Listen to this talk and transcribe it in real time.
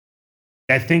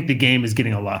I think the game is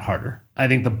getting a lot harder. I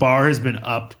think the bar has been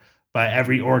upped by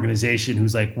every organization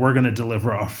who's like, we're going to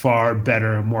deliver a far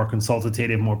better, more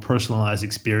consultative, more personalized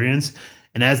experience.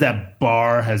 And as that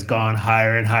bar has gone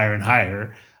higher and higher and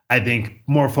higher, I think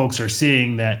more folks are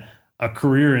seeing that a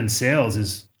career in sales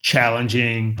is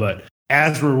challenging, but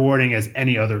as rewarding as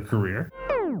any other career.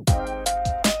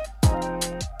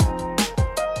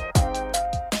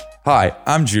 Hi,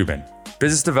 I'm Jubin,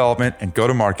 business development and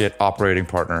go-to-market operating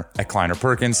partner at Kleiner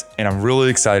Perkins, and I'm really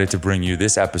excited to bring you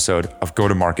this episode of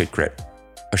Go-to-Market Grit,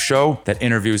 a show that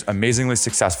interviews amazingly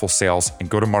successful sales and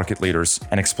go-to-market leaders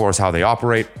and explores how they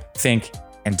operate, think,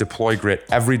 and deploy grit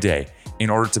every day in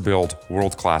order to build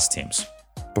world-class teams.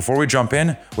 Before we jump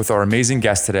in with our amazing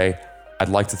guest today, I'd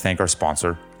like to thank our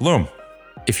sponsor, Loom.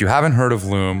 If you haven't heard of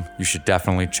Loom, you should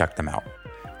definitely check them out.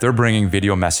 They're bringing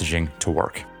video messaging to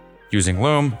work. Using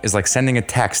Loom is like sending a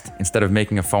text instead of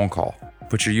making a phone call,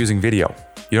 but you're using video.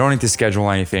 You don't need to schedule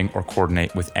anything or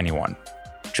coordinate with anyone.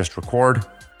 Just record,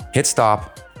 hit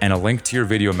stop, and a link to your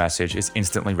video message is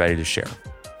instantly ready to share.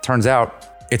 Turns out,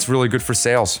 it's really good for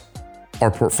sales. Our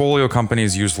portfolio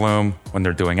companies use Loom when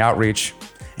they're doing outreach,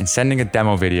 and sending a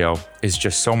demo video is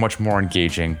just so much more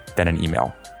engaging than an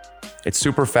email. It's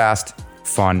super fast,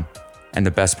 fun, and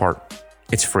the best part,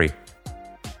 it's free.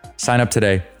 Sign up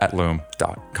today at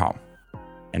loom.com.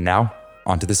 And now,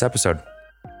 on to this episode.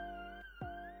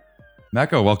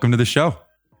 Mecca, welcome to the show.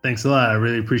 Thanks a lot. I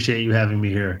really appreciate you having me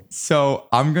here. So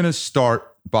I'm going to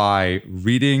start by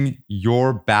reading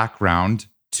your background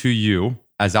to you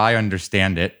as I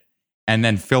understand it, and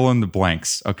then fill in the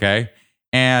blanks, okay?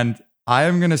 And I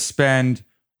am going to spend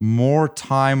more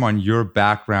time on your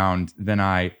background than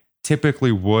I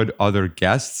typically would other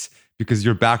guests because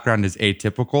your background is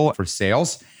atypical for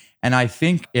sales. And I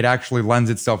think it actually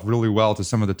lends itself really well to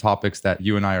some of the topics that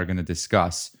you and I are going to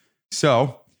discuss.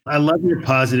 So I love your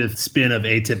positive spin of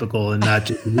atypical and not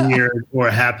just weird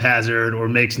or haphazard or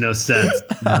makes no sense.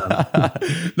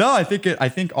 No, I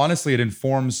think honestly, it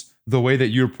informs the way that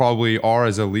you probably are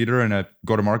as a leader and a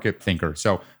go-to-market thinker.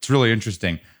 So it's really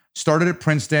interesting. Started at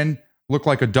Princeton, looked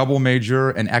like a double major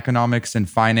in economics and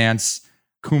finance.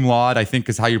 Cum laude, I think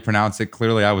is how you pronounce it.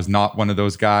 Clearly, I was not one of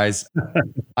those guys.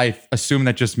 I assume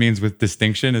that just means with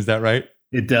distinction. Is that right?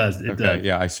 It does. It does.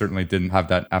 Yeah, I certainly didn't have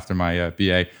that after my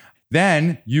BA.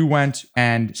 Then you went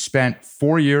and spent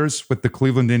 4 years with the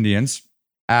Cleveland Indians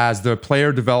as the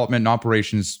player development and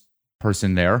operations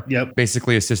person there. Yep.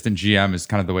 Basically, assistant GM is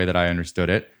kind of the way that I understood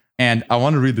it. And I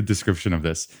want to read the description of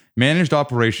this. Managed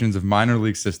operations of minor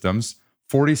league systems,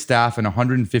 40 staff and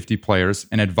 150 players,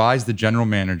 and advised the general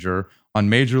manager on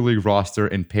major league roster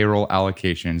and payroll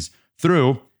allocations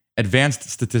through advanced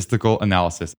statistical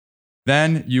analysis.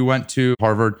 Then you went to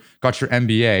Harvard, got your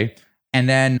MBA, and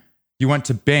then you went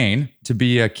to Bain to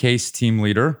be a case team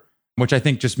leader, which I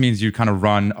think just means you kind of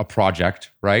run a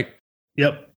project, right?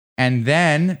 Yep. And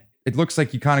then it looks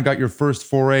like you kind of got your first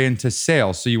foray into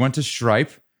sales. So you went to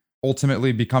Stripe,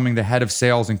 ultimately becoming the head of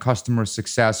sales and customer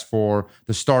success for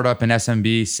the startup and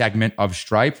SMB segment of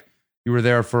Stripe. You were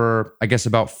there for, I guess,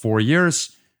 about 4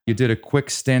 years. You did a quick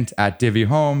stint at Divvy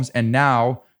Homes, and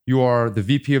now you are the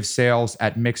VP of sales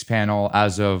at Mixpanel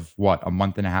as of what, a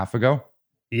month and a half ago?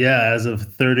 Yeah, as of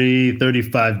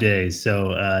 35 days.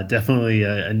 So definitely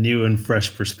a new and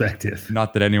fresh perspective.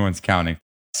 Not that anyone's counting.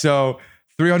 So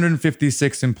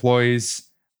 356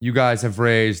 employees. You guys have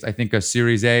raised, I think, a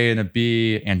Series A and a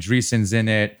B. Andreessen's in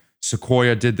it.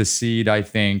 Sequoia did the seed, I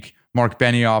think. Mark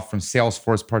Benioff from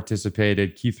Salesforce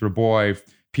participated, Keith Raboy,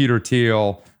 Peter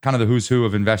Thiel, kind of the who's who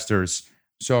of investors.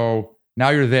 So now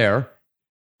you're there.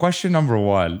 Question number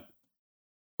one,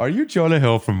 are you Jonah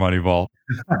Hill from Moneyball?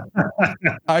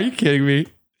 Are you kidding me?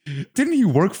 Didn't he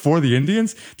work for the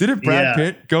Indians? Didn't Brad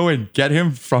Pitt go and get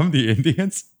him from the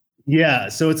Indians? Yeah,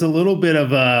 so it's a little bit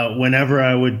of whenever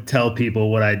I would tell people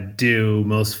what I do,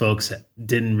 most folks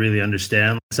didn't really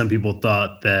understand. Some people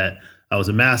thought that I was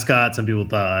a mascot. Some people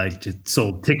thought I just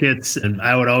sold tickets. And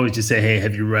I would always just say, hey,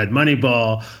 have you read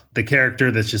Moneyball? The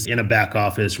character that's just in a back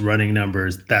office running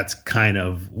numbers, that's kind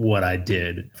of what I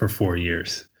did for 4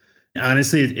 years.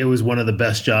 Honestly, it was one of the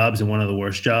best jobs and one of the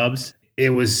worst jobs. It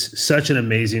was such an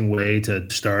amazing way to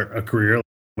start a career.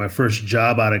 My first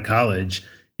job out of college,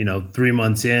 3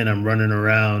 months in, I'm running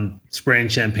around spraying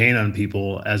champagne on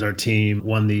people as our team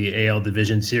won the AL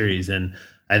Division Series. And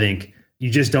I think you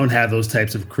just don't have those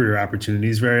types of career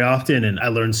opportunities very often. And I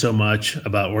learned so much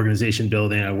about organization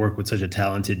building. I work with such a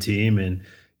talented team, and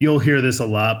you'll hear this a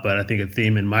lot, but I think a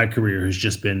theme in my career has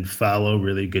just been follow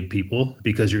really good people,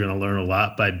 because you're going to learn a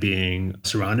lot by being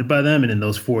surrounded by them. And in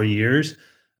those 4 years,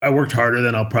 I worked harder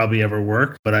than I'll probably ever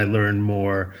work, but I learned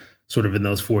more sort of in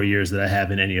those 4 years that I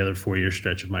have in any other 4-year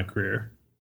stretch of my career.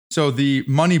 So the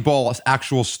Moneyball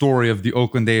actual story of the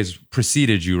Oakland A's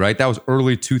preceded you, right? That was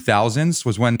early 2000s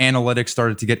was when analytics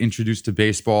started to get introduced to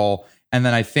baseball. And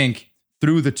then I think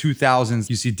through the 2000s,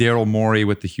 you see Daryl Morey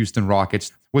with the Houston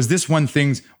Rockets. Was this when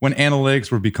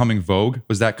analytics were becoming vogue?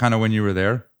 Was that kind of when you were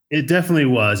there? It definitely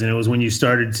was. And it was when you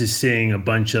started to seeing a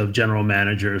bunch of general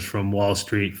managers from Wall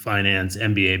Street, finance,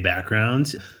 MBA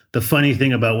backgrounds. The funny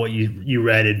thing about what you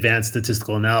read, advanced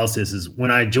statistical analysis, is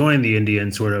when I joined the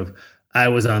Indians, I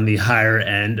was on the higher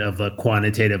end of the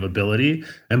quantitative ability.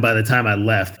 And by the time I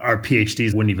left, our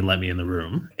PhDs wouldn't even let me in the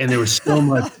room. And there was so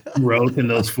much growth in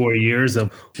those 4 years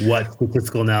of what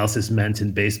statistical analysis meant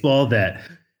in baseball that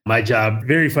my job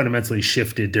very fundamentally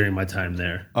shifted during my time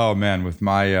there. Oh man, with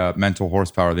my mental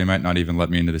horsepower, they might not even let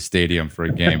me into the stadium for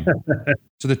a game.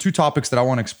 So the two topics that I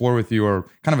want to explore with you are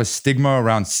kind of a stigma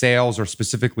around sales, or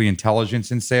specifically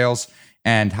intelligence in sales,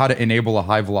 and how to enable a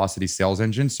high velocity sales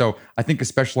engine. So I think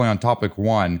especially on topic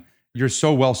one, you're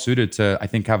so well suited to, I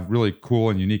think, have really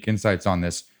cool and unique insights on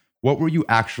this. What were you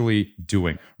actually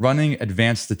doing? Running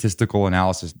advanced statistical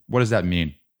analysis. What does that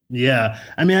mean? Yeah.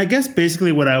 I mean, I guess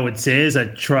basically what I would say is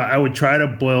I would try to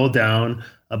boil down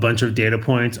a bunch of data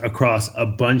points across a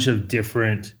bunch of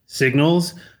different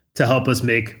signals to help us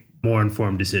make more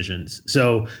informed decisions.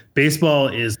 So baseball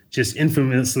is just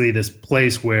infamously this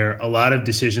place where a lot of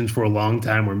decisions for a long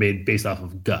time were made based off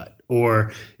of gut.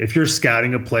 Or if you're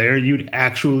scouting a player, you'd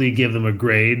actually give them a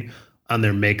grade on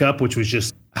their makeup, which was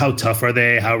just how tough are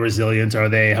they? How resilient are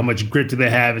they? How much grit do they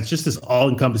have? It's just this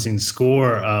all-encompassing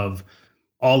score of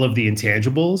all of the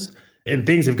intangibles. And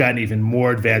things have gotten even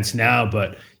more advanced now,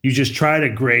 but you just try to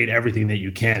grade everything that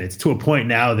you can. It's to a point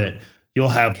now that you'll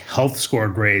have health score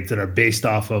grades that are based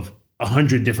off of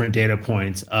 100 different data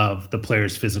points of the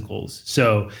player's physicals.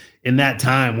 So in that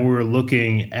time, we were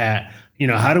looking at,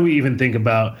 how do we even think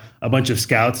about a bunch of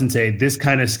scouts and say, this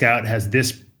kind of scout has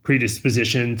this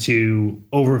predisposition to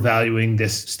overvaluing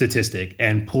this statistic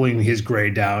and pulling his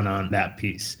grade down on that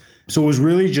piece. So it was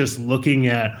really just looking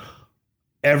at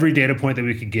every data point that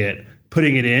we could get,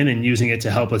 putting it in and using it to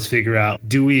help us figure out,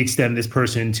 do we extend this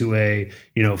person to a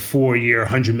 4-year,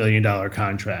 $100 million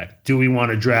contract? Do we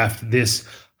want to draft this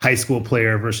high school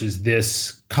player versus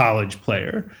this college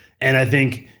player? And I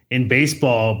think in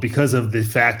baseball, because of the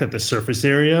fact that the surface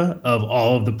area of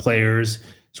all of the players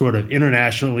sort of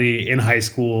internationally, in high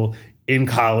school, in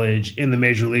college, in the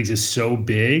major leagues is so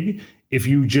big, if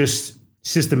you just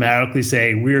systematically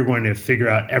say we're going to figure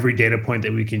out every data point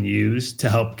that we can use to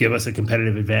help give us a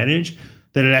competitive advantage,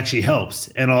 then it actually helps.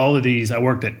 And all of these, I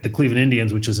worked at the Cleveland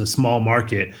Indians, which is a small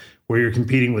market where you're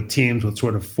competing with teams with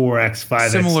sort of 4X,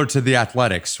 5X. Similar to the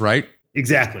Athletics, right?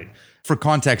 Exactly. For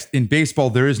context, in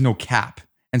baseball, there is no cap.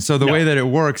 And so the way that it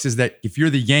works is that if you're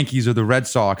the Yankees or the Red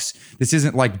Sox, this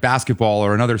isn't like basketball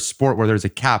or another sport where there's a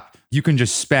cap. You can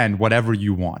just spend whatever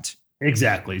you want.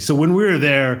 Exactly. So when we were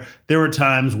there were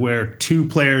times where 2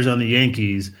 players on the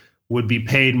Yankees would be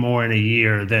paid more in a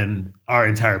year than our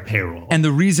entire payroll. And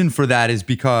the reason for that is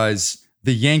because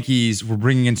the Yankees were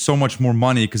bringing in so much more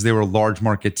money because they were a large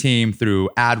market team through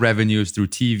ad revenues, through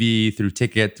TV, through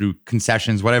ticket, through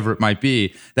concessions, whatever it might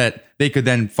be, that they could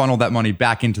then funnel that money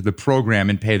back into the program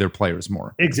and pay their players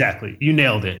more. Exactly. You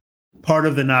nailed it. Part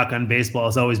of the knock on baseball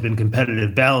has always been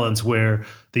competitive balance, where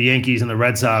the Yankees and the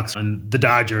Red Sox and the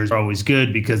Dodgers are always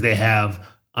good because they have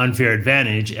unfair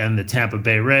advantage, and the Tampa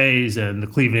Bay Rays and the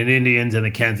Cleveland Indians and the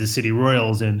Kansas City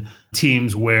Royals and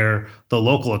teams where the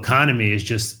local economy is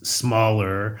just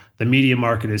smaller, the media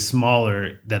market is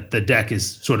smaller, that the deck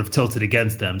is sort of tilted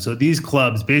against them. So these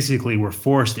clubs basically were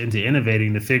forced into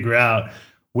innovating to figure out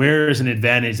where is an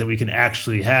advantage that we can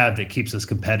actually have that keeps us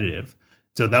competitive.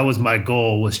 So that was my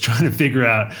goal, was trying to figure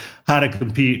out how to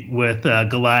compete with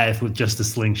Goliath with just a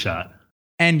slingshot.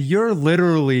 And you're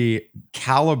literally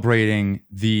calibrating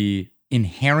the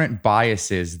inherent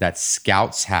biases that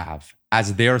scouts have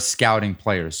as they're scouting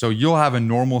players. So you'll have a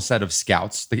normal set of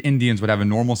scouts. The Indians would have a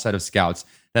normal set of scouts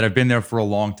that have been there for a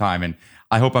long time. And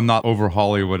I hope I'm not over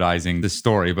Hollywoodizing this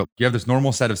story, but you have this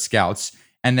normal set of scouts.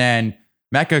 And then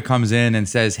Mecca comes in and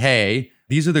says, hey,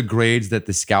 these are the grades that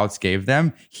the scouts gave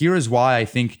them. Here is why I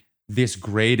think this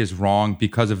grade is wrong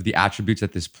because of the attributes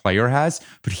that this player has.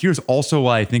 But here's also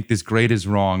why I think this grade is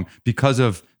wrong because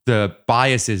of the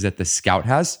biases that the scout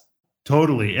has.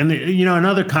 Totally. And,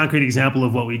 another concrete example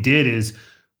of what we did is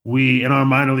in our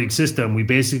minor league system, we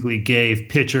basically gave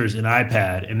pitchers an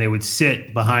iPad, and they would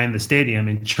sit behind the stadium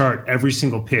and chart every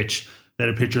single pitch that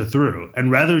a pitcher threw. And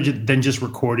rather than just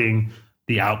recording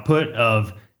the output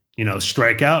of,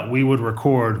 strikeout, we would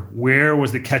record where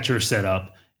was the catcher set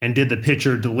up And did the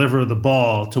pitcher deliver the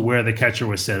ball to where the catcher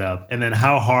was set up? And then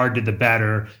how hard did the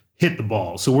batter hit the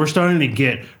ball? So we're starting to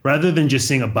get, rather than just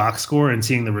seeing a box score and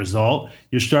seeing the result,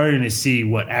 you're starting to see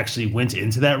what actually went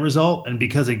into that result. And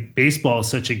because baseball is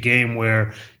such a game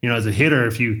where, as a hitter,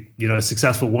 if you a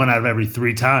successful 1 out of every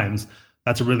 3 times,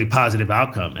 that's a really positive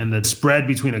outcome. And the spread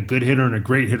between a good hitter and a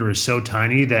great hitter is so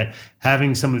tiny that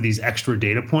having some of these extra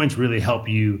data points really help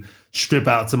you strip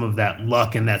out some of that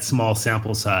luck and that small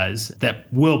sample size that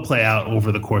will play out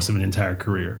over the course of an entire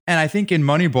career. And I think in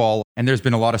Moneyball, and there's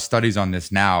been a lot of studies on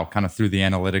this now, kind of through the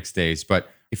analytics days, but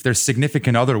if their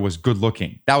significant other was good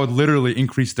looking, that would literally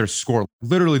increase their score.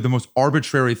 Literally the most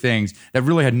arbitrary things that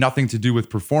really had nothing to do with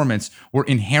performance were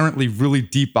inherently really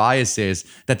deep biases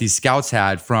that these scouts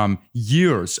had from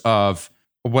years of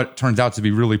what turns out to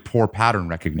be really poor pattern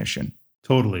recognition.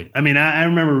 Totally. I mean, I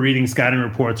remember reading scouting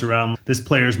reports around this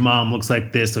player's mom looks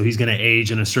like this, so he's going to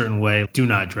age in a certain way. Do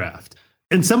not draft.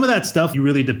 And some of that stuff, you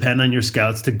really depend on your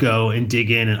scouts to go and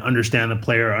dig in and understand the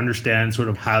player, understand sort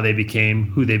of how they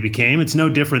became who they became. It's no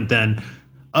different than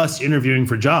us interviewing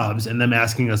for jobs and them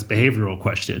asking us behavioral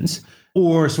questions,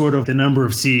 or sort of the number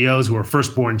of CEOs who are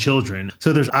firstborn children.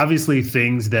 So there's obviously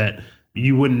things that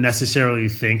you wouldn't necessarily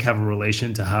think have a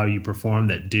relation to how you perform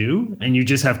that do. And you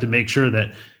just have to make sure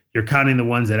that you're counting the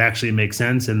ones that actually make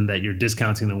sense and that you're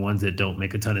discounting the ones that don't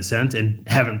make a ton of sense and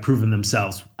haven't proven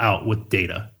themselves out with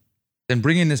data. Then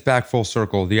bringing this back full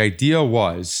circle, the idea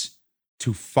was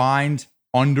to find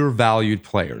undervalued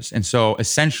players. And so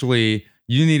essentially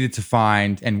you needed to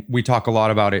find, and we talk a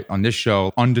lot about it on this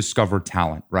show, undiscovered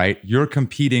talent, right? You're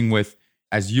competing with,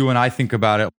 as you and I think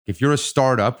about it, if you're a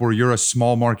startup or you're a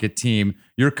small market team,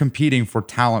 you're competing for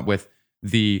talent with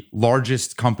the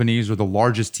largest companies or the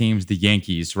largest teams, the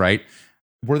Yankees, right?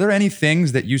 Were there any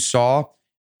things that you saw,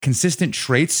 consistent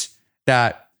traits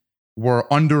that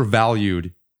were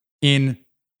undervalued in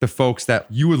the folks that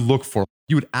you would look for,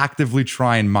 you would actively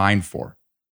try and mine for?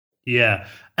 Yeah.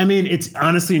 I mean, it's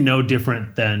honestly no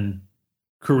different than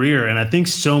career. And I think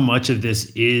so much of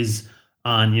this is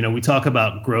on, we talk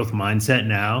about growth mindset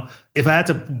now. If I had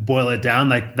to boil it down,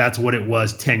 like that's what it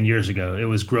was 10 years ago. It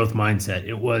was growth mindset.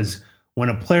 It was when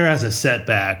a player has a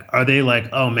setback, are they like,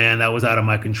 oh man, that was out of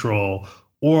my control?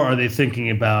 Or are they thinking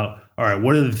about, all right,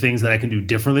 what are the things that I can do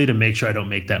differently to make sure I don't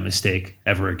make that mistake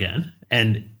ever again?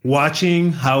 And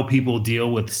watching how people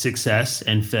deal with success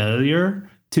and failure,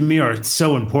 to me, are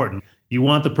so important. You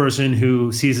want the person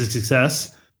who sees a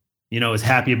success, is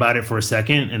happy about it for a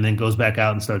second and then goes back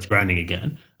out and starts grinding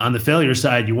again. On the failure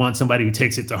side, you want somebody who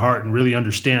takes it to heart and really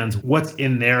understands what's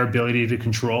in their ability to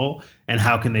control and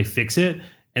how can they fix it,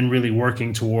 and really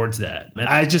working towards that. And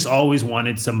I just always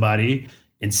wanted somebody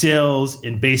in sales,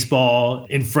 in baseball,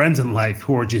 in friends in life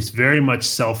who are just very much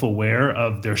self-aware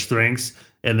of their strengths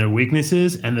and their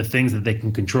weaknesses and the things that they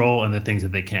can control and the things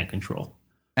that they can't control.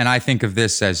 And I think of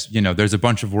this as, there's a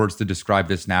bunch of words to describe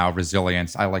this now.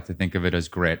 Resilience. I like to think of it as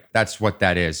grit. That's what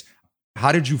that is.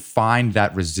 How did you find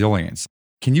that resilience?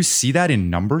 Can you see that in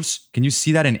numbers? Can you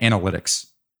see that in analytics?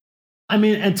 I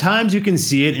mean, at times you can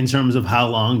see it in terms of how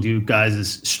long do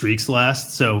guys' streaks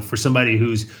last. So for somebody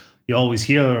you always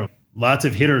hear lots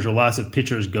of hitters or lots of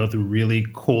pitchers go through really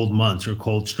cold months or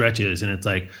cold stretches. And it's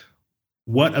like,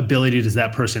 what ability does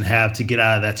that person have to get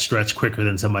out of that stretch quicker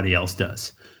than somebody else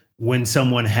does? When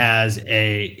someone has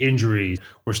a injury,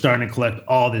 we're starting to collect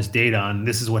all this data on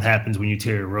this is what happens when you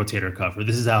tear your rotator cuff, or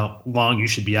this is how long you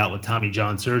should be out with Tommy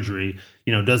John surgery.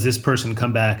 Does this person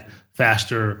come back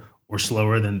faster or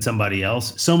slower than somebody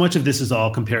else? So much of this is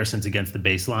all comparisons against the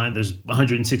baseline. There's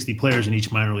 160 players in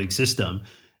each minor league system,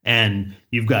 and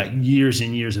you've got years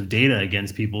and years of data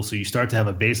against people. So you start to have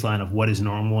a baseline of what is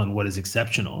normal and what is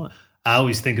exceptional. I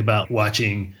always think about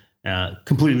watching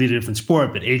completely different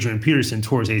sport, but Adrian Peterson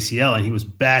tore his ACL and he was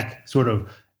back sort of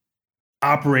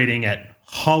operating at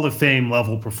Hall of Fame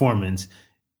level performance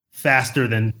faster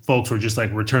than folks were just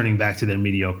like returning back to their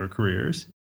mediocre careers.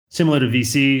 Similar to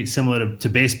VC, similar to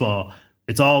baseball,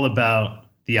 it's all about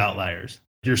the outliers.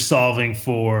 You're solving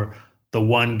for the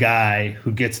one guy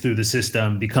who gets through the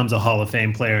system, becomes a Hall of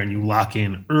Fame player, and you lock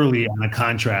in early on a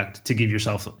contract to give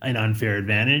yourself an unfair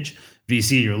advantage.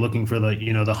 VC, you're looking for the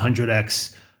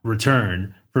 100x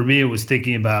return. For me, it was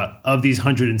thinking about, of these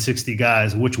 160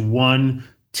 guys, which 1,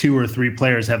 2, or 3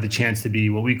 players have the chance to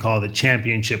be what we call the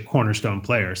championship cornerstone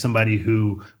player, somebody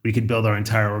who we could build our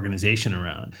entire organization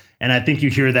around. And I think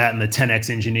you hear that in the 10X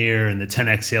engineer and the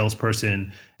 10X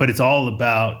salesperson, but it's all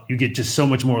about, you get just so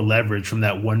much more leverage from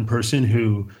that one person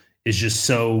who is just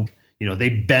so, they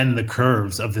bend the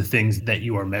curves of the things that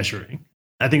you are measuring.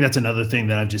 I think that's another thing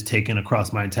that I've just taken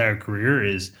across my entire career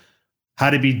is how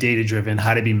to be data-driven,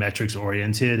 how to be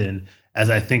metrics-oriented. And as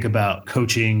I think about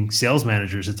coaching sales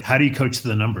managers, it's how do you coach to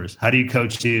the numbers? How do you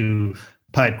coach to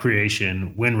pipe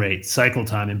creation, win rate, cycle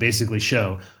time, and basically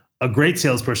show a great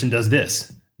salesperson does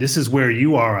this. This is where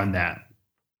you are on that.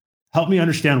 Help me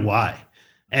understand why.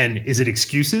 And is it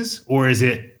excuses or is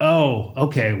it, oh,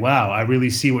 okay, wow, I really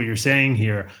see what you're saying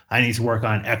here. I need to work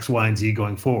on X, Y, and Z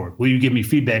going forward. Will you give me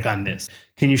feedback on this?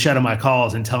 Can you shadow my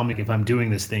calls and tell me if I'm doing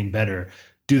this thing better?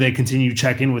 Do they continue to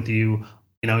check in with you,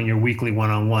 in your weekly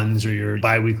one-on-ones or your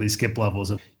bi-weekly skip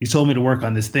levels? You told me to work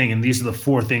on this thing, and these are the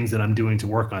 4 things that I'm doing to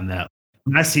work on that.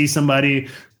 When I see somebody,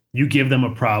 you give them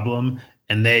a problem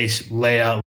and they lay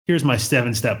out, here's my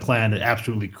 7-step plan to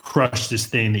absolutely crush this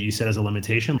thing that you said as a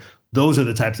limitation. Those are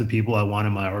the types of people I want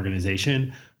in my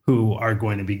organization who are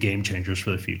going to be game changers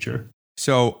for the future.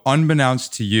 So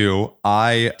unbeknownst to you,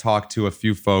 I talked to a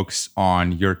few folks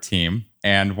on your team,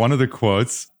 and one of the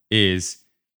quotes is,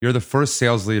 you're the first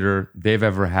sales leader they've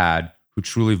ever had who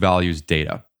truly values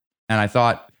data. And I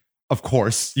thought, of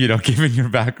course, given your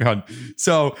background.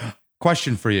 So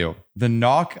question for you, the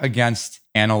knock against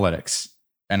analytics,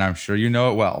 and I'm sure you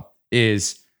know it well,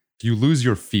 is you lose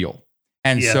your feel.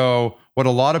 And so what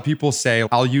a lot of people say,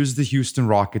 I'll use the Houston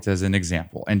Rockets as an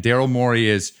example. And Daryl Morey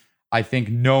is, I think,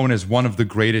 known as one of the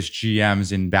greatest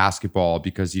GMs in basketball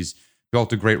because he's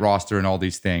built a great roster and all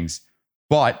these things.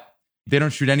 But they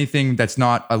don't shoot anything that's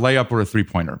not a layup or a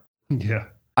three-pointer. Yeah.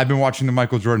 I've been watching the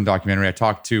Michael Jordan documentary. I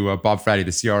talked to Bob Fratty,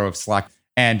 the CRO of Slack.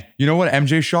 And you know what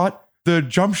MJ shot? The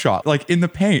jump shot, like in the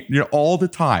paint, all the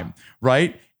time,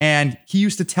 right? And he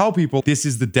used to tell people, this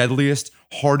is the deadliest,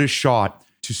 hardest shot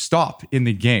to stop in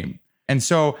the game. And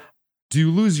so do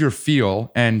you lose your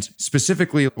feel? And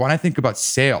specifically, when I think about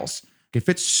sales, if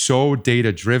it's so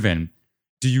data-driven,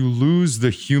 do you lose the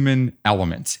human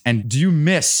element? And do you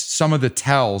miss some of the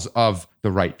tells of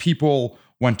the right people,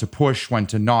 when to push, when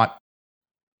to not?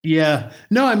 Yeah.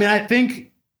 No, I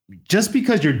think just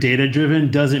because you're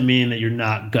data-driven doesn't mean that you're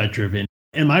not gut-driven.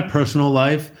 In my personal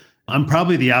life, I'm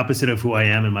probably the opposite of who I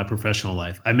am in my professional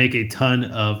life. I make a ton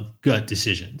of gut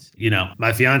decisions.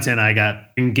 My fiance and I got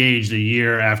engaged a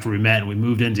year after we met, and we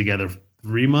moved in together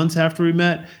 3 months after we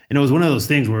met. And it was one of those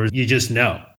things where you just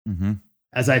know. Mm-hmm.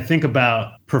 As I think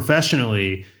about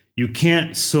professionally, you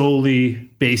can't solely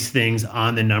base things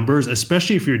on the numbers,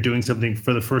 especially if you're doing something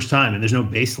for the first time and there's no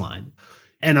baseline.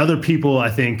 And other people,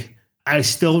 I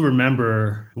still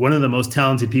remember one of the most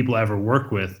talented people I ever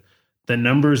worked with. The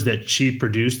numbers that she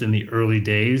produced in the early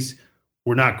days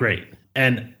were not great.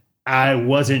 And I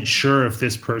wasn't sure if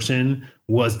this person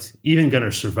was even going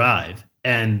to survive.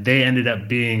 And they ended up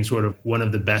being sort of one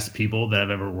of the best people that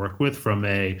I've ever worked with from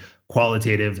a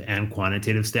qualitative and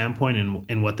quantitative standpoint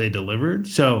in what they delivered.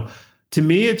 So to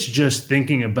me, it's just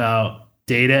thinking about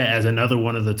data as another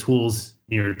one of the tools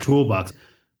in your toolbox.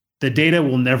 The data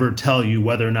will never tell you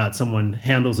whether or not someone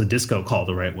handles a disco call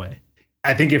the right way.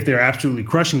 I think if they're absolutely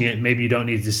crushing it, maybe you don't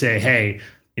need to say, hey,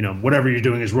 whatever you're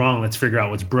doing is wrong. Let's figure out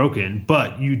what's broken.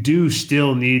 But you do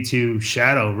still need to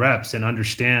shadow reps and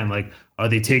understand, are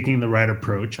they taking the right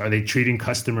approach? Are they treating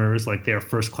customers like they're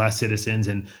first-class citizens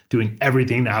and doing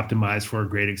everything to optimize for a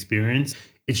great experience?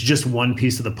 It's just one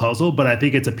piece of the puzzle, but I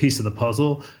think it's a piece of the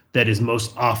puzzle that is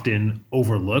most often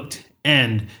overlooked.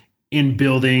 And in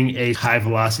building a high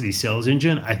velocity sales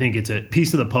engine, I think it's a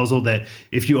piece of the puzzle that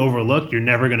if you overlook, you're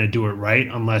never going to do it right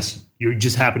unless you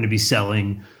just happen to be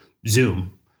selling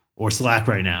Zoom or Slack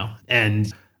right now.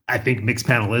 And I think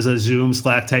Mixpanel is a Zoom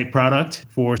Slack type product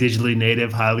for digitally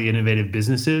native, highly innovative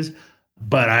businesses.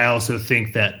 But I also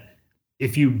think that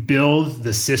if you build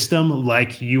the system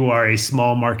like you are a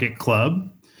small market club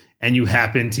and you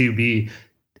happen to be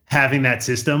having that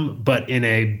system, but in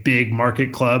a big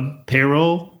market club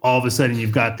payroll, all of a sudden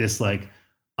you've got this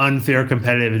unfair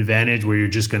competitive advantage where you're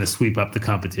just going to sweep up the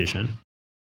competition.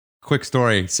 Quick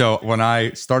story. So when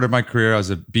I started my career as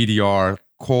a BDR,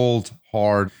 cold,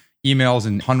 hard, emails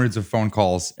and hundreds of phone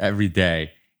calls every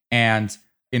day. And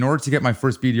in order to get my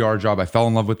first BDR job, I fell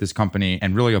in love with this company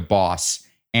and really a boss.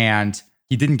 And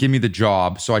he didn't give me the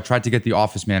job. So I tried to get the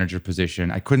office manager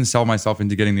position. I couldn't sell myself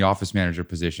into getting the office manager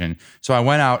position. So I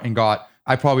went out and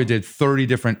I probably did 30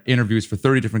 different interviews for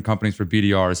 30 different companies for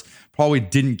BDRs. Probably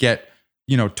didn't get,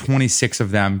 26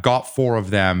 of them, got 4 of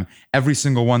them. Every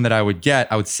single one that I would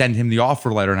get, I would send him the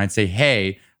offer letter and I'd say,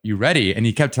 hey, you ready? And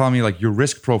he kept telling me your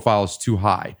risk profile is too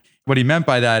high. What he meant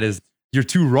by that is you're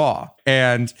too raw.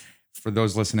 And for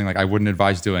those listening, I wouldn't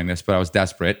advise doing this, but I was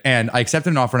desperate. And I accepted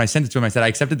an offer and I sent it to him. I said, I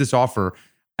accepted this offer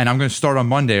and I'm going to start on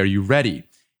Monday. Are you ready?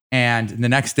 And the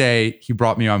next day he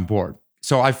brought me on board.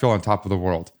 So I feel on top of the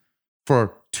world.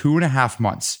 For 2.5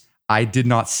 months, I did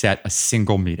not set a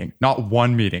single meeting, not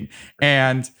one meeting.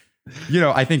 And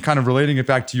I think kind of relating it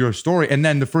back to your story. And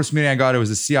then the first meeting I got, it was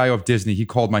the CIO of Disney. He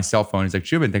called my cell phone. He's like,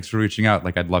 Jubin, thanks for reaching out.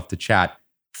 Like, I'd love to chat.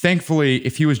 Thankfully,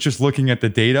 if he was just looking at the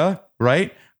data,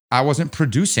 right, I wasn't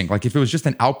producing. Like, if it was just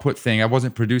an output thing, I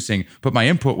wasn't producing, but my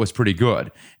input was pretty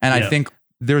good. And I think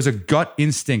there's a gut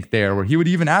instinct there where he would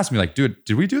even ask me like, dude,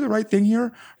 did we do the right thing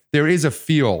here? There is a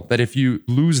feel that if you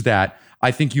lose that, I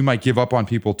think you might give up on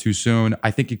people too soon. I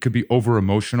think it could be over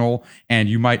emotional and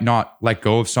you might not let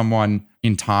go of someone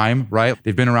in time, right?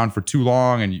 They've been around for too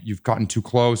long and you've gotten too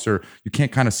close, or you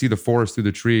can't kind of see the forest through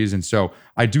the trees. And so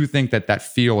I do think that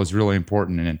feel is really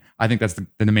important. And I think that's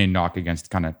the main knock against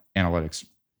kind of analytics.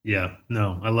 Yeah,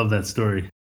 no, I love that story.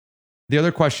 The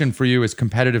other question for you is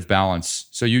competitive balance.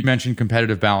 So you mentioned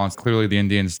competitive balance. Clearly the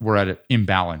Indians were at an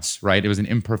imbalance, right? It was an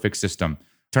imperfect system.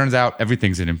 Turns out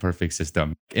everything's an imperfect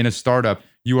system. In a startup,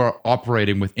 you are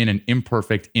operating within an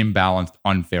imperfect, imbalanced,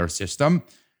 unfair system.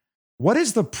 What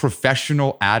is the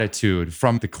professional attitude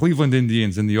from the Cleveland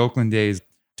Indians and the Oakland A's?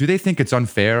 Do they think it's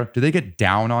unfair? Do they get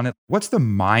down on it? What's the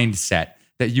mindset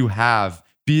that you have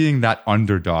being that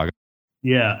underdog?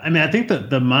 Yeah, I mean, I think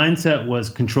that the mindset was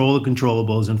control the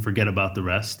controllables and forget about the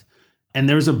rest. And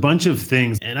there's a bunch of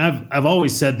things, and I've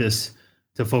always said this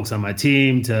to folks on my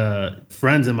team, to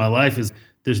friends in my life, is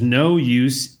there's no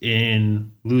use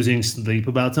in losing sleep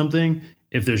about something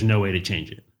if there's no way to change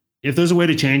it. If there's a way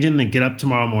to change it, then get up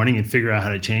tomorrow morning and figure out how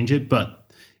to change it.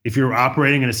 But if you're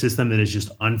operating in a system that is just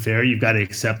unfair, you've got to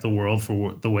accept the world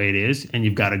for the way it is, and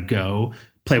you've got to go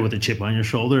play with a chip on your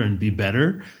shoulder and be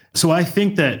better. So I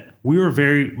think that we were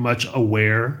very much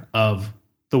aware of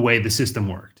the way the system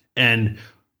worked. And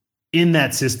in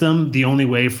that system, the only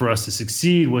way for us to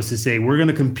succeed was to say, we're going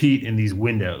to compete in these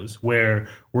windows where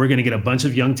we're going to get a bunch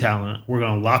of young talent. We're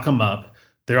going to lock them up.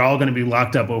 They're all going to be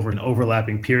locked up over an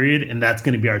overlapping period. And that's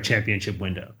going to be our championship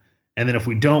window. And then if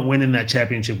we don't win in that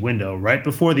championship window, right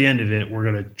before the end of it, we're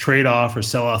going to trade off or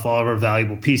sell off all of our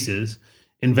valuable pieces,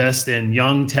 invest in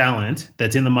young talent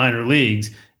that's in the minor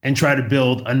leagues, and try to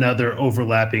build another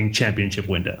overlapping championship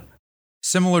window.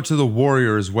 Similar to the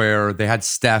Warriors, where they had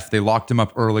Steph, they locked him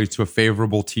up early to a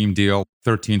favorable team deal,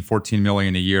 13, 14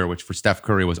 million a year, which for Steph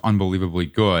Curry was unbelievably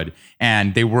good.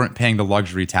 And they weren't paying the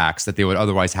luxury tax that they would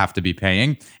otherwise have to be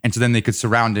paying. And so then they could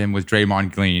surround him with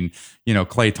Draymond Green,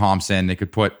 Klay Thompson. They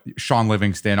could put Sean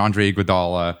Livingston, Andre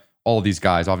Iguodala, all of these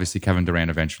guys, obviously Kevin Durant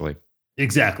eventually.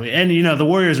 Exactly. And, the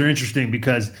Warriors are interesting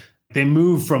because they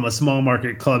moved from a small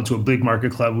market club to a big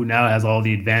market club who now has all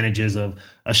the advantages of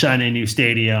a shiny new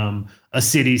stadium, a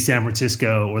city, San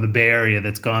Francisco, or the Bay Area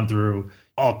that's gone through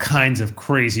all kinds of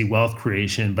crazy wealth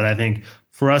creation. But I think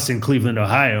for us in Cleveland,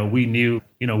 Ohio, we knew,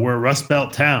 we're a Rust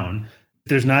Belt town.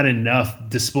 There's not enough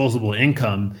disposable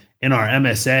income in our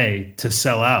MSA to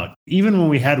sell out. Even when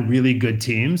we had really good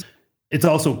teams, it's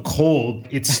also cold.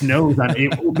 It snows on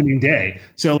opening day.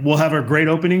 So we'll have our great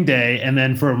opening day. And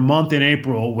then for a month in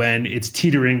April, when it's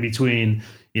teetering between,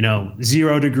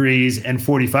 0 degrees and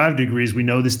 45 degrees, we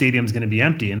know the stadium's going to be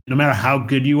empty. And no matter how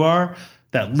good you are,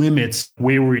 that limits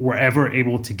where we're ever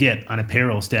able to get on a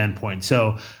payroll standpoint.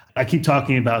 So I keep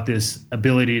talking about this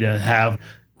ability to have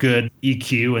good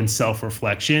EQ and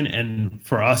self-reflection. And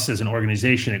for us as an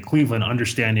organization at Cleveland,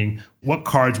 understanding what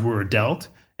cards we were dealt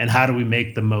and how do we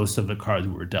make the most of the cards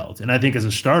we were dealt. And I think as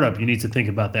a startup, you need to think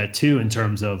about that too, in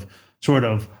terms of sort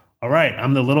of, all right,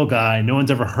 I'm the little guy. No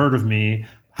one's ever heard of me.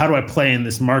 How do I play in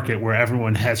this market where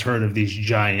everyone has heard of these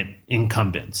giant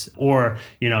incumbents? Or,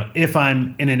 if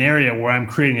I'm in an area where I'm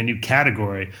creating a new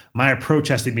category, my approach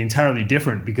has to be entirely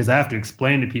different because I have to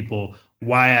explain to people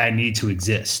why I need to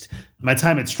exist. My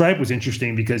time at Stripe was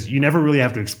interesting because you never really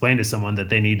have to explain to someone that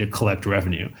they need to collect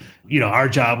revenue. Our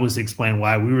job was to explain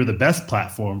why we were the best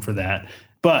platform for that.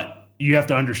 But you have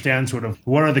to understand sort of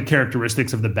what are the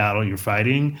characteristics of the battle you're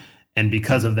fighting. And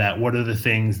because of that, what are the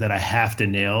things that I have to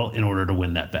nail in order to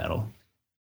win that battle?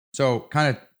 So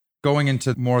kind of going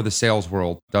into more of the sales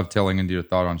world, dovetailing into your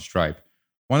thought on Stripe,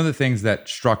 one of the things that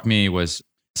struck me was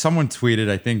someone tweeted,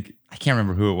 I can't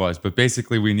remember who it was, but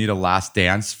basically we need a last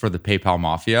dance for the PayPal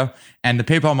Mafia. And the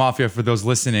PayPal Mafia, for those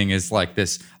listening, is like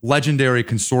this legendary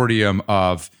consortium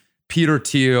of Peter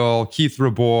Thiel, Keith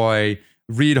Rabois,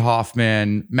 Reid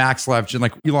Hoffman, Max Levchin,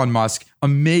 like Elon Musk,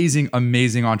 amazing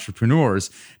entrepreneurs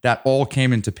that all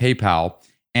came into PayPal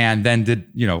and then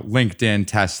did, LinkedIn,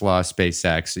 Tesla,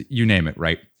 SpaceX, you name it,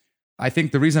 right? I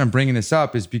think the reason I'm bringing this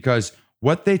up is because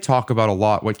what they talk about a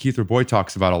lot, what Keith Rabois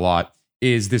talks about a lot,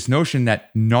 is this notion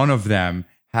that none of them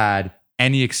had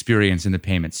any experience in the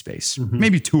payment space. Mm-hmm.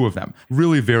 Maybe two of them,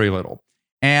 really very little.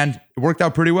 And it worked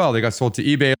out pretty well. They got sold to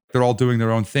eBay. They're all doing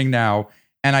their own thing now.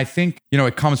 And I think,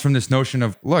 it comes from this notion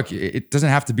of, look, it doesn't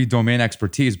have to be domain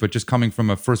expertise, but just coming from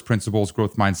a first principles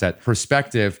growth mindset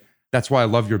perspective. That's why I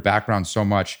love your background so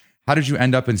much. How did you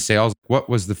end up in sales? What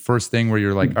was the first thing where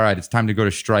you're like, all right, it's time to go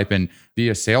to Stripe and be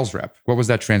a sales rep? What was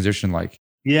that transition like?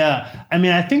 Yeah. I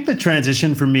mean, I think the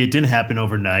transition for me, it didn't happen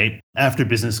overnight. After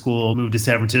business school, moved to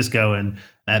San Francisco, and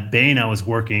at Bain, I was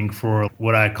working for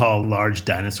what I call large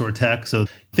dinosaur tech. So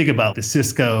think about the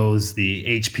Ciscos, the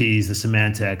HPs, the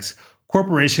Symantec's,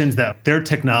 corporations that they're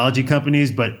technology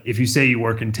companies. But if you say you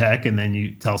work in tech and then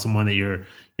you tell someone that you're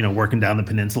working down the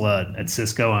peninsula at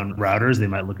Cisco on routers, they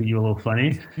might look at you a little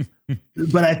funny.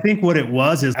 But I think what it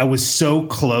was is I was so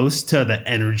close to the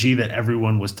energy that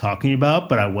everyone was talking about,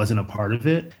 but I wasn't a part of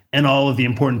it. And all of the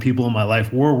important people in my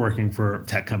life were working for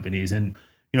tech companies. And,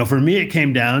 for me, it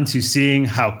came down to seeing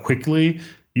how quickly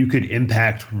you could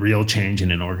impact real change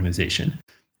in an organization.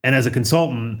 And as a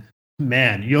consultant,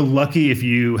 man, you're lucky if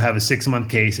you have a 6-month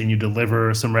case and you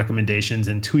deliver some recommendations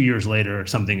and 2 years later,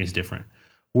 something is different.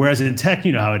 Whereas in tech,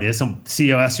 you know how it is. Some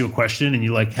CEO asks you a question and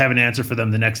you have an answer for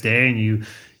them the next day, and you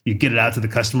get it out to the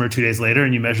customer 2 days later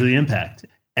and you measure the impact.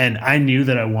 And I knew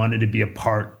that I wanted to be a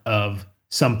part of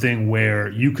something where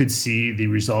you could see the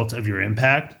result of your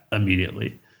impact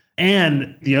immediately.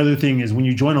 And the other thing is, when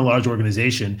you join a large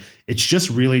organization, it's just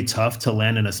really tough to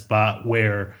land in a spot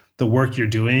where the work you're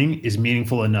doing is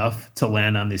meaningful enough to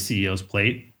land on the CEO's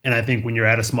plate. And I think when you're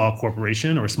at a small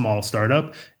corporation or a small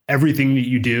startup, everything that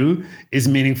you do is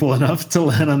meaningful enough to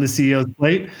land on the CEO's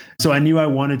plate. So I knew I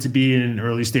wanted to be in an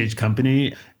early stage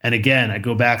company. And again, I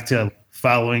go back to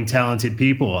following talented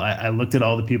people. I looked at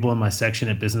all the people in my section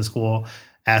at business school,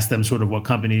 asked them sort of what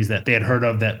companies that they had heard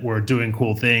of that were doing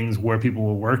cool things, where people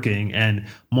were working. And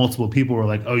multiple people were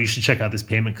like, oh, you should check out this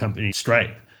payment company,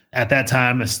 Stripe. At that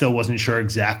time, I still wasn't sure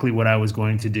exactly what I was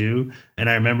going to do. And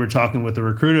I remember talking with the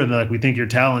recruiter, and they're like, we think you're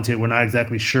talented. We're not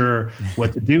exactly sure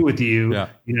what to do with you. Yeah.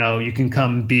 You can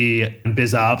come be in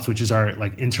BizOps, which is our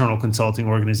internal consulting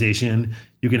organization.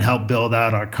 You can help build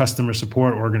out our customer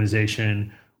support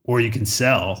organization, or you can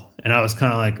sell. And I was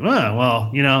kind of like, oh,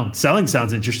 well, selling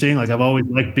sounds interesting. I've always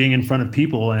liked being in front of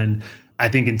people. And I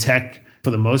think in tech,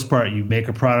 for the most part, you make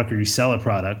a product or you sell a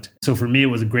product. So for me, it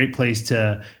was a great place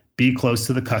to be close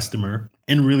to the customer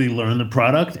and really learn the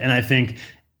product. And I think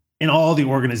in all the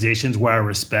organizations where I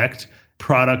respect,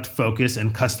 product focus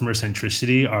and customer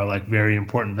centricity are very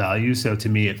important values. So to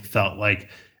me, it felt like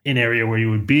an area where you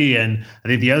would be. And I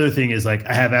think the other thing is I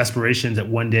have aspirations at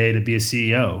one day to be a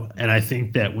CEO. And I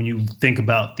think that when you think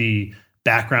about the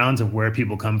backgrounds of where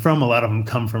people come from, a lot of them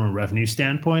come from a revenue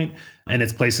standpoint. And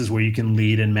it's places where you can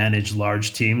lead and manage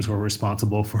large teams who are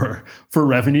responsible for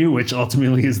revenue, which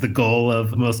ultimately is the goal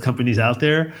of most companies out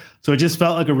there. So it just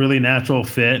felt like a really natural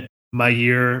fit. My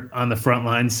year on the front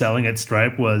line selling at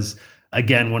Stripe was,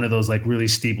 again, one of those really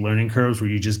steep learning curves where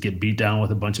you just get beat down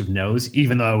with a bunch of no's,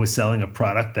 even though I was selling a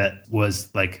product that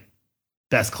was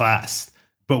best class.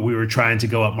 But we were trying to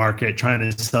go up market, trying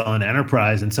to sell an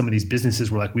enterprise. And some of these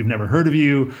businesses were like, we've never heard of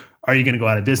you. Are you going to go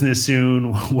out of business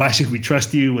soon? Why should we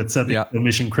trust you with something so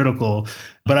mission critical?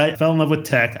 But I fell in love with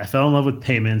tech. I fell in love with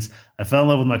payments. I fell in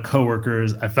love with my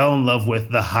coworkers. I fell in love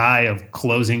with the high of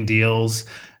closing deals,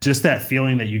 just that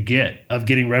feeling that you get of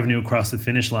getting revenue across the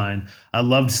finish line. I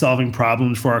loved solving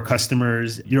problems for our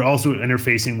customers. You're also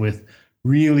interfacing with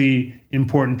really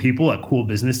important people at cool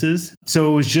businesses.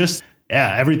 So it was just,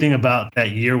 everything about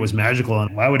that year was magical.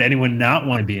 And why would anyone not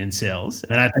want to be in sales?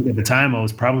 And I think at the time I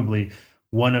was probably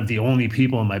one of the only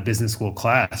people in my business school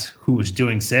class who was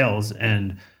doing sales.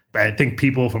 And I think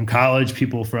people from college,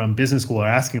 people from business school are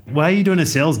asking, why are you doing a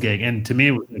sales gig? And to me,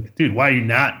 it was like, dude, why are you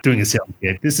not doing a sales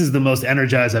gig? This is the most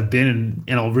energized I've been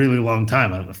in a really long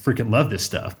time. I freaking love this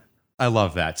stuff. I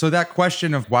love that. So that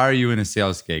question of why are you in a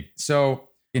sales gig? So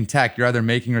in tech, you're either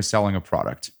making or selling a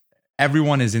product.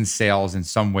 Everyone is in sales in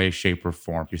some way, shape, or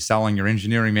form. You're selling your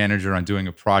engineering manager on doing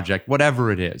a project,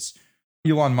 whatever it is.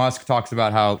 Elon Musk talks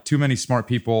about how too many smart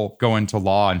people go into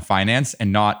law and finance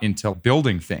and not into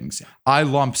building things. I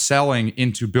lump selling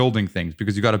into building things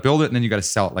because you got to build it and then you got to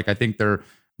sell it. I think they're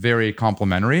very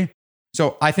complementary.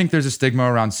 So I think there's a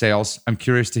stigma around sales. I'm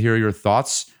curious to hear your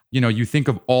thoughts. You think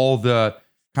of all the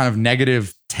kind of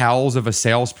negative tells of a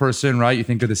salesperson, right? You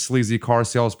think of the sleazy car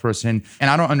salesperson, and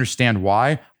I don't understand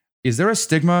why. Is there a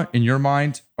stigma in your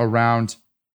mind around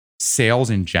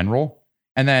sales in general?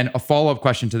 And then a follow-up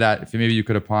question to that, if maybe you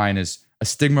could opine, is a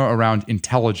stigma around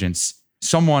intelligence,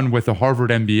 someone with a Harvard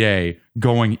MBA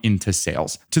going into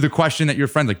sales. To the question that your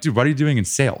friend, dude, what are you doing in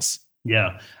sales?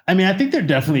 Yeah. I mean, I think there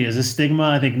definitely is a stigma.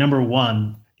 I think number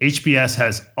one, HBS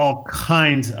has all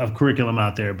kinds of curriculum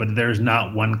out there, but there's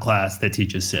not one class that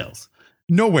teaches sales.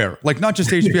 nowhere. Like not just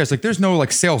HBS, like there's no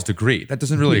like sales degree. That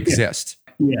doesn't really exist.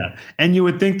 Yeah. And you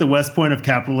would think the West Point of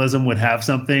capitalism would have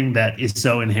something that is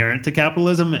so inherent to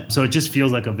capitalism. So it just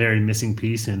feels like a very missing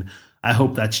piece. And I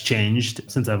hope that's changed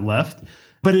since I've left.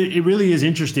 But it really is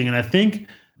interesting. And I think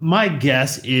my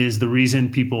guess is the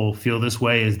reason people feel this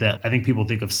way is that I think people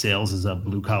think of sales as a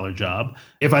blue collar job.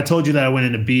 If I told you that I went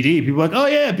into BD, people are like, oh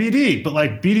yeah, BD. But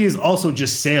like BD is also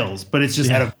just sales, but it's just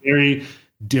at a very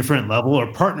different level.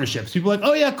 Or partnerships. People are like,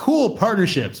 oh yeah, cool,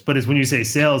 partnerships. But it's when you say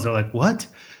sales, they're like, what?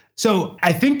 So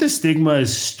I think the stigma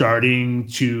is starting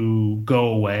to go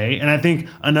away. And I think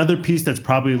another piece that's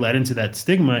probably led into that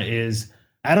stigma is,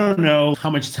 I don't know how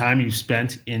much time you've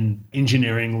spent in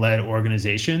engineering-led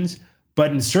organizations, but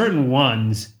in certain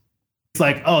ones, it's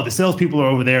like, oh, the salespeople are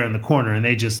over there in the corner and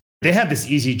they have this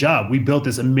easy job. We built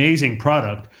this amazing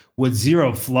product with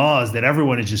zero flaws that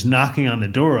everyone is just knocking on the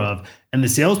door of. And the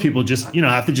salespeople just,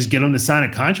 have to just get them to sign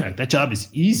a contract. That job is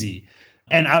easy.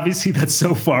 And obviously that's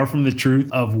so far from the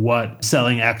truth of what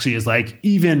selling actually is like,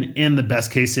 even in the best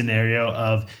case scenario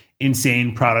of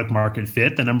insane product market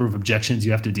fit. The number of objections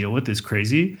you have to deal with is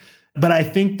crazy. But I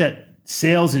think that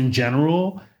sales in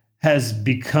general has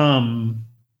become,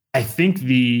 I think,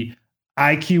 the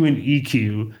IQ and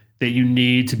EQ that you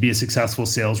need to be a successful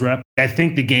sales rep. I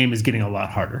think the game is getting a lot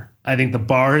harder. I think the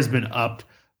bar has been upped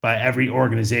by every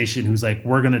organization who's like,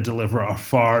 we're going to deliver a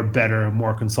far better,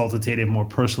 more consultative, more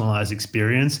personalized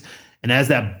experience. And as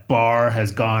that bar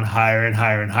has gone higher and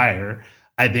higher and higher,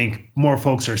 I think more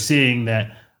folks are seeing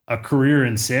that a career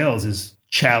in sales is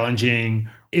challenging,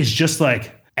 is just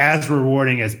like as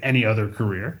rewarding as any other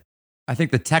career. I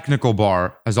think the technical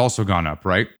bar has also gone up,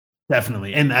 right?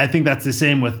 Definitely. And I think that's the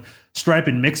same with Stripe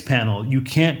and Mixpanel. You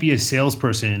can't be a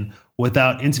salesperson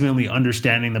without intimately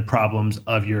understanding the problems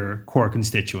of your core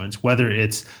constituents, whether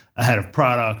it's a head of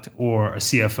product or a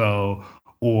CFO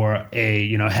or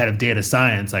a head of data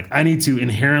science. Like I need to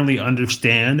inherently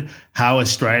understand how a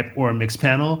Stripe or a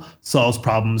Mixpanel solves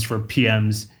problems for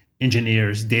PMs,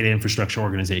 engineers, data infrastructure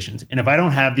organizations. And if I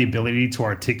don't have the ability to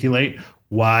articulate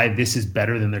why this is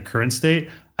better than their current state,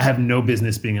 I have no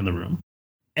business being in the room.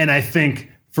 And I think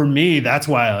for me, that's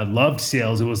why I loved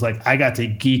sales. It was like I got to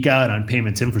geek out on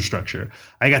payments infrastructure.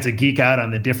 I got to geek out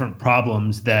on the different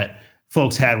problems that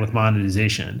folks had with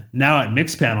monetization. Now at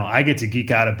Mixpanel, I get to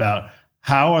geek out about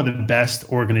how are the best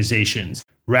organizations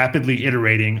rapidly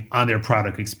iterating on their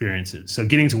product experiences. So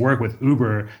getting to work with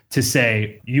Uber to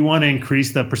say, you want to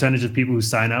increase the percentage of people who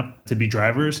sign up to be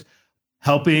drivers,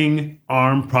 helping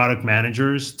ARM product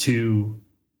managers to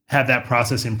have that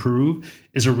process improve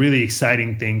is a really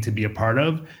exciting thing to be a part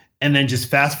of. And then just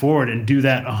fast forward and do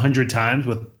that 100 times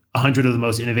with 100 of the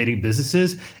most innovative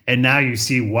businesses. And now you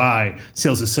see why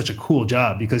sales is such a cool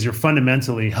job, because you're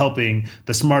fundamentally helping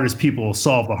the smartest people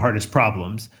solve the hardest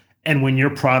problems. And when your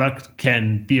product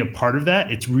can be a part of that,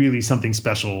 it's really something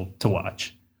special to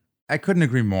watch. I couldn't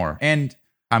agree more. And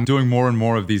I'm doing more and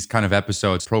more of these kind of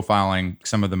episodes profiling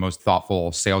some of the most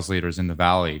thoughtful sales leaders in the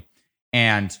Valley.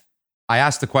 And I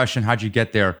asked the question, how'd you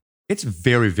get there? It's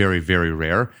very, very, very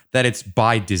rare that it's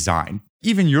by design.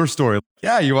 Even your story,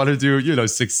 yeah, you want to do,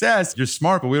 success, you're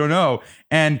smart, but we don't know.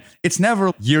 And it's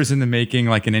never years in the making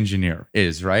like an engineer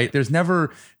is, right? There's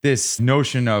never this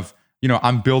notion of,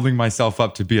 I'm building myself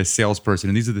up to be a salesperson.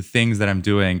 And these are the things that I'm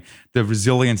doing, the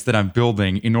resilience that I'm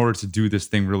building in order to do this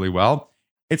thing really well.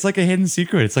 It's like a hidden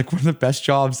secret. It's like one of the best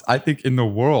jobs, I think, in the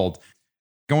world.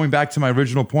 Going back to my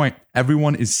original point,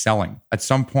 everyone is selling. At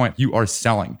some point, you are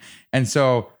selling. And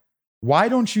so why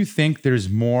don't you think there's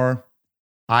more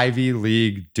Ivy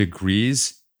League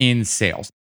degrees in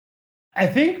sales? I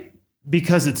think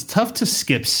because it's tough to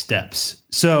skip steps.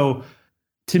 So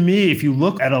to me, if you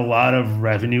look at a lot of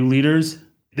revenue leaders,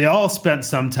 they all spent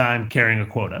some time carrying a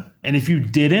quota. And if you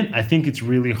didn't, I think it's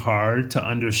really hard to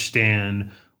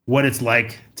understand what it's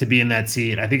like to be in that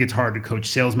seat. I think it's hard to coach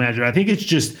sales manager. I think it's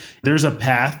just, there's a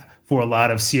path for a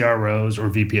lot of CROs or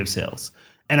VP of sales.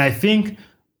 And I think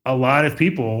a lot of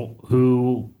people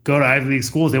who go to Ivy League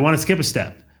schools, they want to skip a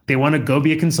step. They want to go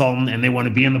be a consultant and they want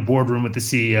to be in the boardroom with the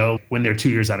CEO when they're 2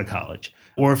 years out of college.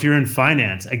 Or if you're in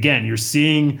finance, again, you're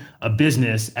seeing a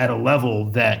business at a level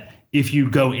that if you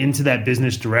go into that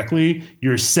business directly,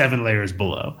 you're 7 layers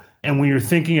below. And when you're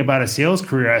thinking about a sales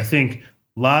career, I think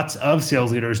lots of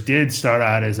sales leaders did start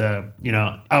out as a,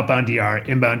 outbound DR,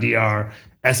 inbound DR,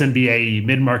 SMB AE,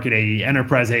 mid-market AE,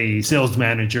 enterprise AE, sales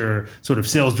manager, sort of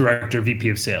sales director, VP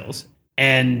of sales.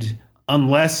 And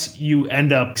unless you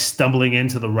end up stumbling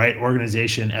into the right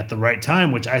organization at the right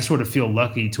time, which I sort of feel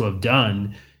lucky to have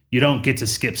done, you don't get to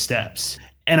skip steps.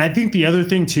 And I think the other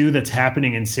thing too that's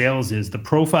happening in sales is the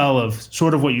profile of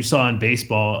sort of what you saw in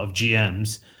baseball of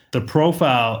GMs. the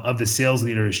profile of the sales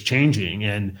leader is changing.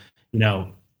 And,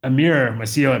 Amir, my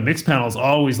CEO at Mixpanel, is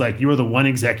always like, you are the one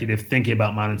executive thinking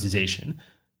about monetization.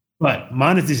 But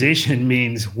monetization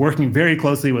means working very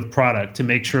closely with product to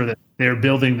make sure that they're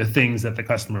building the things that the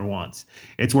customer wants.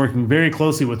 It's working very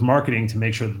closely with marketing to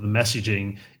make sure that the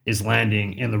messaging is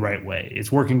landing in the right way.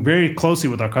 It's working very closely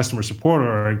with our customer support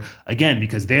org, again,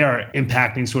 because they are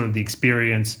impacting sort of the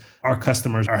experience our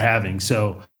customers are having.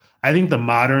 So I think the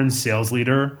modern sales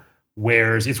leader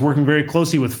it's working very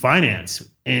closely with finance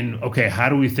in, okay, how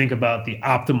do we think about the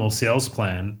optimal sales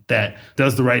plan that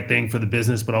does the right thing for the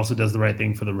business, but also does the right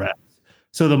thing for the reps?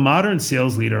 So the modern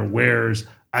sales leader wears,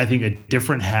 I think, a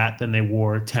different hat than they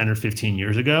wore 10 or 15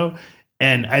 years ago.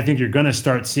 And I think you're going to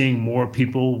start seeing more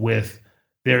people with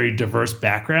very diverse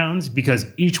backgrounds, because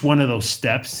each one of those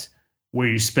steps where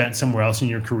you spent somewhere else in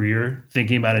your career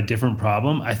thinking about a different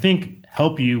problem, I think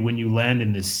help you when you land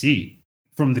in this seat.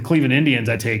 From the Cleveland Indians,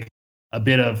 I take a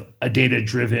bit of a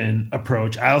data-driven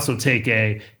approach. I also take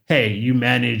hey, you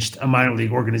managed a minor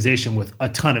league organization with a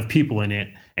ton of people in it,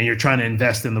 and you're trying to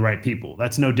invest in the right people.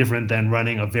 That's no different than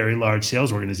running a very large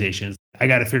sales organization. I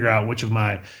got to figure out which of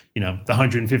my, the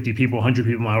 150 people, 100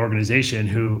 people in my organization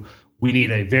who we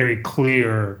need a very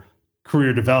clear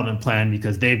career development plan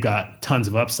because they've got tons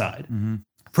of upside. Mm-hmm.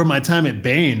 From my time at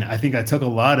Bain, I think I took a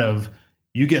lot of,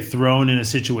 you get thrown in a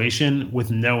situation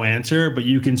with no answer, but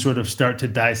you can sort of start to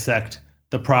dissect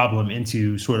the problem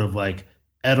into sort of like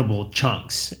edible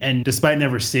chunks. And despite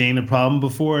never seeing the problem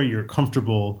before, you're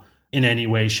comfortable in any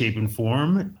way, shape, and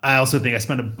form. I also think I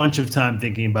spent a bunch of time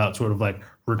thinking about sort of like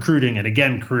recruiting and,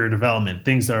 again, career development,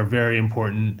 things that are very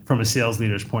important from a sales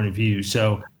leader's point of view.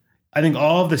 So I think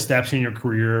all of the steps in your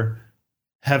career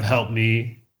have helped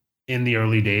me in the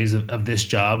early days of this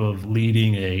job of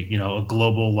leading a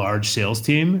global large sales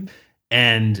team.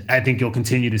 And I think you'll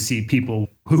continue to see people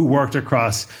who worked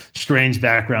across strange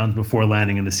backgrounds before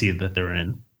landing in the seat that they're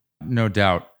in. No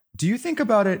doubt. Do you think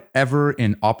about it ever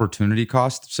in opportunity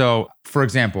cost? So, for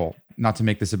example, not to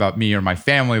make this about me or my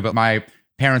family, but my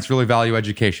parents really value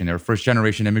education. They're first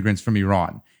generation immigrants from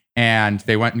Iran. And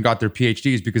they went and got their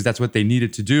PhDs because that's what they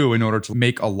needed to do in order to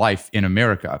make a life in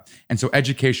America. And so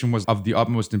education was of the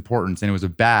utmost importance, and it was a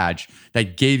badge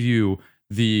that gave you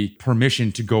the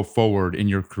permission to go forward in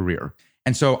your career.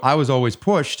 And so I was always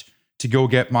pushed to go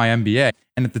get my MBA.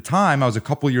 And at the time, I was a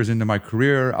couple years into my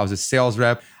career. I was a sales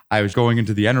rep. I was going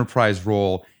into the enterprise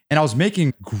role, and I was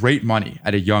making great money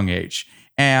at a young age.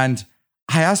 And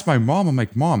I asked my mom, I'm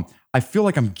like, Mom, I feel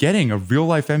like I'm getting a real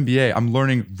life MBA. I'm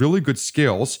learning really good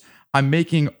skills. I'm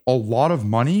making a lot of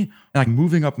money, and I'm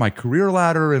moving up my career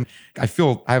ladder. And I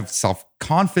feel I have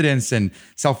self-confidence and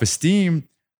self-esteem.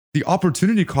 The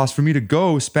opportunity cost for me to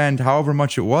go spend however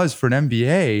much it was for an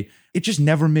MBA, it just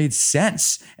never made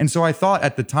sense. And so I thought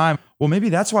at the time, well, maybe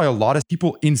that's why a lot of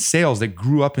people in sales that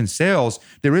grew up in sales,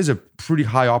 there is a pretty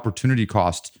high opportunity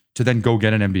cost to then go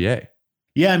get an MBA.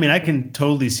 Yeah, I mean, I can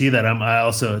totally see that.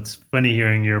 It's funny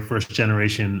hearing your first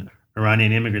generation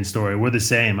Iranian immigrant story. We're the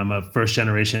same. I'm a first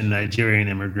generation Nigerian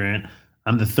immigrant.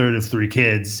 I'm the third of three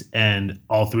kids, and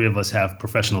all three of us have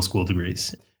professional school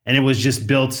degrees. And it was just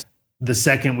built the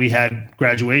second we had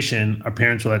graduation. Our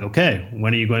parents were like, okay,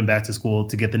 when are you going back to school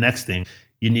to get the next thing?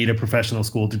 You need a professional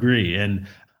school degree. And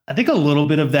I think a little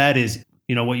bit of that is,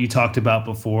 what you talked about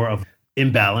before of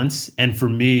imbalance. And for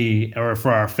me, or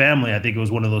for our family, I think it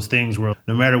was one of those things where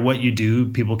no matter what you do,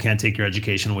 people can't take your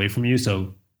education away from you.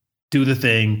 So do the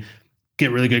thing,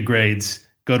 get really good grades,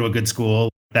 go to a good school.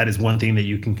 That is one thing that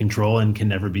you can control and can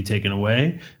never be taken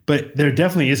away. But there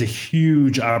definitely is a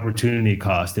huge opportunity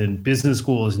cost, and business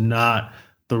school is not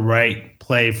the right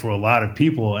play for a lot of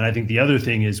people. And I think the other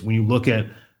thing is when you look at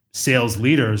sales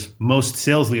leaders, most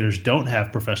sales leaders don't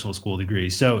have professional school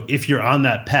degrees. So if you're on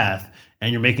that path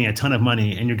and you're making a ton of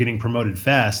money and you're getting promoted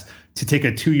fast, to take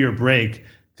a 2-year break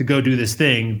to go do this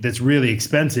thing that's really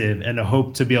expensive and to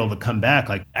hope to be able to come back.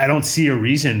 Like, I don't see a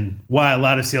reason why a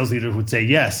lot of sales leaders would say,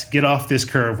 yes, get off this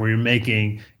curve where you're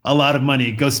making a lot of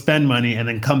money, go spend money, and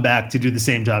then come back to do the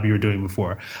same job you were doing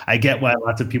before. I get why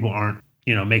lots of people aren't,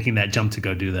 making that jump to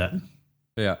go do that.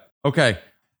 Yeah. Okay.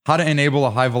 How to enable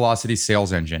a high velocity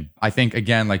sales engine. I think,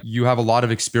 again, like you have a lot of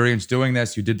experience doing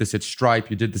this. You did this at Stripe.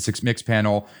 You did this at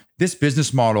Mixpanel. This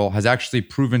business model has actually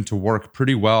proven to work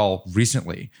pretty well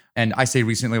recently. And I say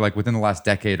recently, like within the last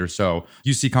decade or so.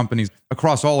 You see companies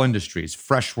across all industries,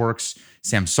 Freshworks,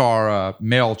 Samsara,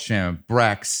 MailChimp,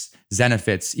 Brex,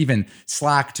 Zenefits, even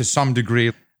Slack to some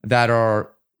degree, that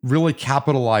are really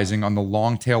capitalizing on the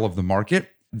long tail of the market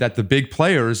that the big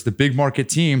players, the big market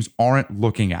teams aren't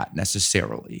looking at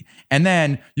necessarily. And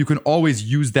then you can always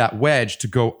use that wedge to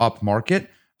go up market.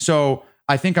 So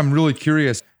I think I'm really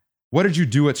curious, What did you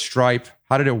do at Stripe?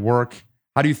 How did it work?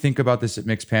 How do you think about this at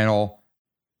Mixpanel?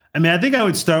 I mean, I think I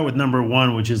would start with number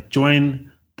one, which is join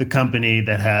the company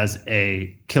that has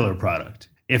a killer product.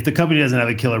 If the company doesn't have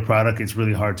a killer product, it's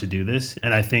really hard to do this.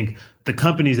 And I think the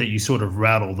companies that you sort of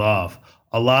rattled off,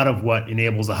 a lot of what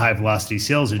enables a high velocity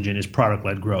sales engine is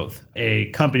product-led growth. A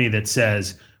company that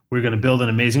says, we're going to build an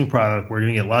amazing product, we're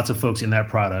going to get lots of folks in that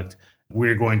product,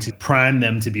 we're going to prime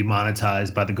them to be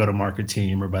monetized by the go-to-market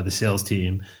team or by the sales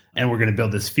team, and we're going to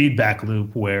build this feedback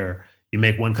loop where you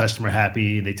make one customer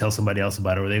happy, they tell somebody else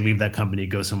about it, or they leave that company,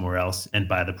 go somewhere else and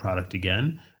buy the product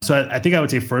again. So I think I would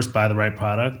say first, buy the right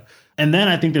product. And then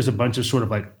I think there's a bunch of sort of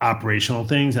like operational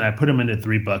things, and I put them into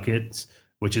three buckets,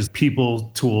 which is people,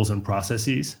 tools, and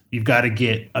processes. You've got to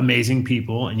get amazing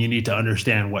people, and you need to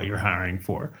understand what you're hiring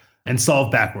for and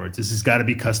solve backwards. This has got to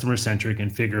be customer centric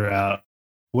and figure out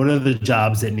what are the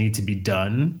jobs that need to be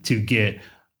done to get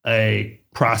a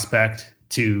prospect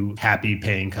to happy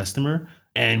paying customer,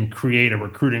 and create a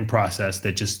recruiting process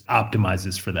that just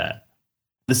optimizes for that.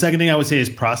 The second thing I would say is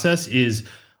process is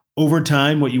over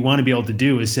time, what you want to be able to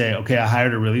do is say, okay, I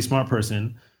hired a really smart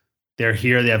person. They're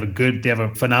here, they have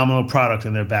a phenomenal product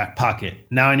in their back pocket.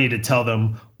 Now I need to tell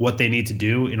them what they need to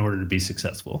do in order to be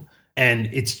successful. And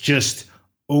it's just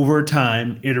over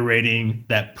time iterating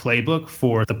that playbook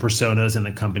for the personas and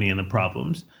the company and the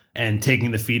problems, and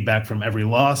taking the feedback from every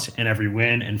loss and every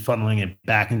win and funneling it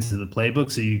back into the playbook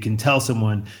so you can tell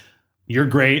someone, you're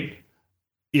great.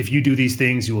 If you do these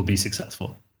things, you will be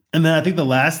successful. And then I think the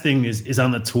last thing is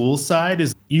on the tools side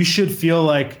is you should feel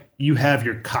like you have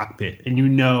your cockpit and you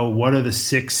know what are the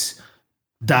 6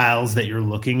 dials that you're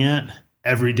looking at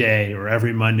every day or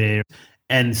every Monday,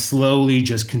 and slowly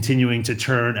just continuing to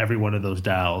turn every one of those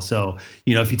dials. So,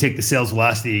 if you take the sales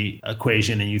velocity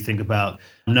equation and you think about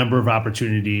number of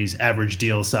opportunities, average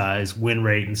deal size, win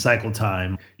rate, and cycle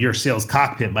time, your sales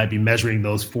cockpit might be measuring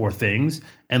those 4 things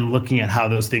and looking at how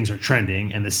those things are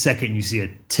trending. And the second you see a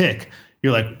tick,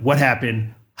 you're like, what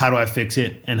happened? How do I fix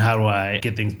it? And how do I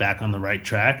get things back on the right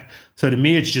track? So to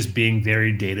me, it's just being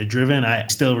very data driven. I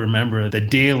still remember the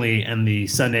daily and the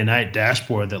Sunday night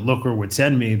dashboard that Looker would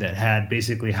send me that had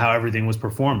basically how everything was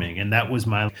performing. And that was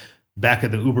my back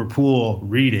of the Uber pool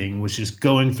reading, was just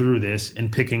going through this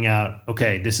and picking out,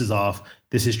 okay, this is off,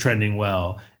 this is trending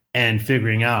well, and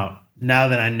figuring out, now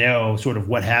that I know sort of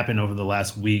what happened over the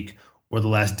last week or the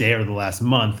last day or the last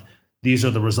month, these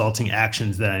are the resulting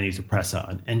actions that I need to press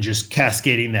on, and just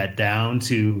cascading that down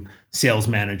to sales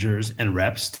managers and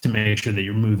reps to make sure that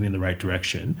you're moving in the right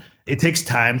direction. It takes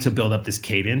time to build up this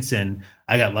cadence. And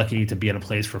I got lucky to be in a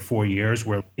place for 4 years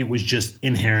where it was just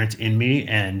inherent in me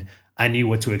and I knew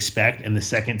what to expect. And the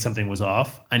second something was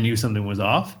off, I knew something was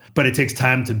off. But it takes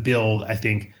time to build, I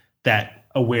think, that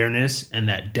awareness and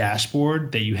that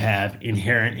dashboard that you have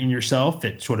inherent in yourself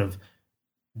that sort of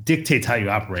dictates how you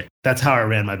operate. That's how I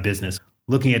ran my business,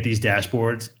 looking at these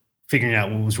dashboards, figuring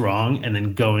out what was wrong, and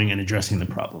then going and addressing the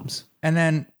problems. And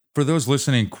then for those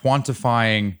listening,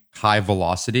 quantifying high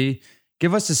velocity,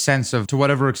 give us a sense of, to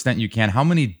whatever extent you can, how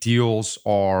many deals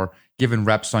are given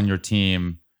reps on your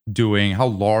team doing? How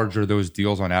large are those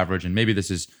deals on average? And maybe this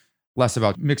is less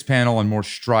about Mixpanel and more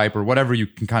Stripe or whatever you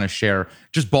can kind of share,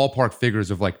 just ballpark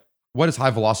figures of like, what does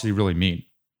high velocity really mean?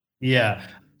 Yeah.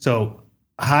 So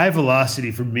high velocity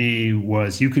for me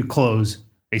was you could close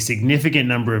a significant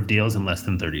number of deals in less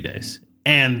than 30 days.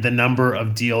 And the number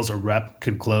of deals a rep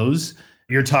could close,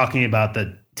 you're talking about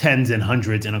the tens and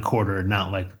hundreds in a quarter,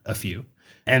 not like a few.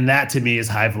 And that to me is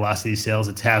high velocity sales.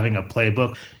 It's having a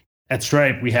playbook. At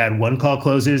Stripe, we had 1 call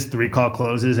closes, 3 call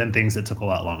closes, and things that took a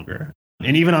lot longer.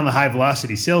 And even on the high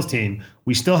velocity sales team,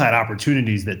 we still had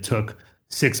opportunities that took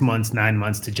 6 months, 9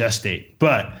 months to gestate.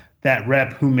 But that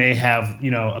rep who may have,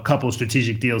 a couple of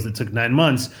strategic deals that took 9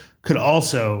 months could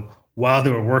also, while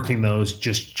they were working those,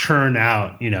 just churn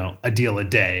out, a deal a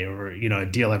day or, a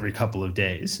deal every couple of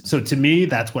days. So to me,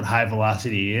 that's what high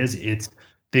velocity is. It's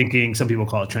thinking, some people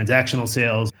call it transactional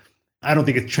sales. I don't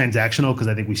think it's transactional because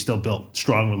I think we still built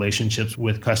strong relationships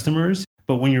with customers.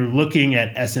 But when you're looking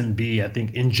at SMB, I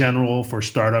think in general for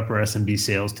startup or SMB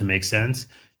sales to make sense,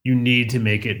 you need to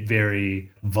make it very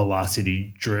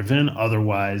velocity driven.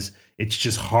 Otherwise, it's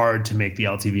just hard to make the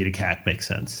LTV to CAC make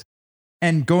sense.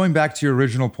 And going back to your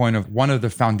original point of one of the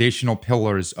foundational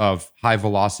pillars of high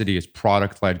velocity is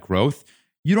product-led growth,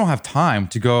 you don't have time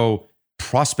to go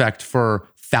prospect for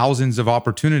thousands of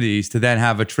opportunities to then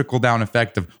have a trickle-down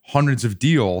effect of hundreds of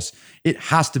deals. It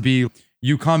has to be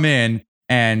you come in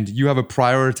and you have a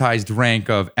prioritized rank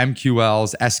of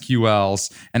MQLs,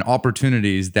 SQLs, and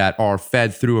opportunities that are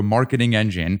fed through a marketing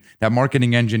engine. That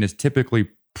marketing engine is typically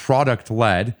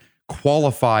product-led,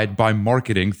 qualified by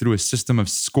marketing through a system of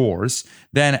scores,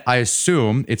 then I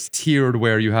assume it's tiered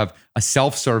where you have a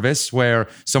self-service where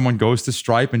someone goes to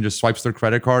Stripe and just swipes their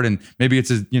credit card and maybe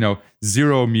it's a,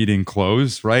 0 meeting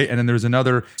close, right? And then there's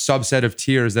another subset of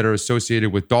tiers that are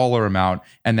associated with dollar amount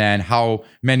and then how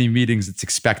many meetings it's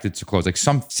expected to close, like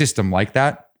some system like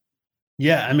that.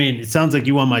 Yeah, I mean, it sounds like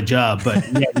you want my job, but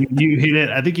yeah, you hit it.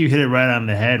 I think you hit it right on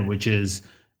the head, which is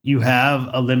you have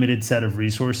a limited set of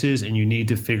resources and you need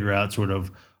to figure out sort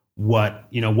of what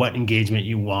engagement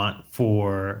you want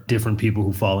for different people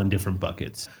who fall in different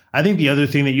buckets. I think the other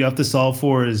thing that you have to solve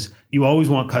for is you always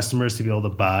want customers to be able to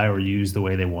buy or use the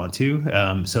way they want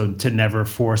to. So to never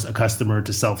force a customer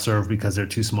to self-serve because they're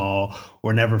too small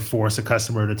or never force a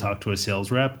customer to talk to a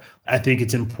sales rep. I think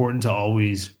it's important to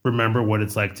always remember what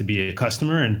it's like to be a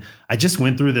customer. And I just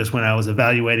went through this when I was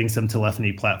evaluating some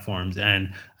telephony platforms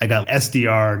and I got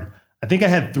SDR'd. I think I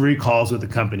had 3 calls with the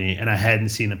company and I hadn't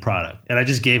seen the product and I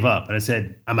just gave up and I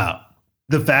said, I'm out.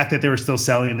 The fact that they were still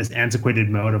selling in this antiquated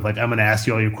mode of like, I'm going to ask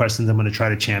you all your questions. I'm going to try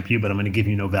to champ you, but I'm going to give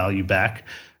you no value back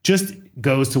just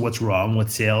goes to what's wrong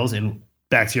with sales. And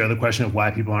back to your other question of why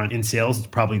people aren't in sales, it's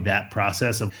probably that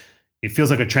process of it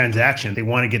feels like a transaction. They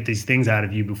want to get these things out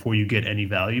of you before you get any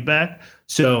value back.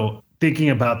 So thinking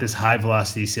about this high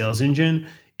velocity sales engine,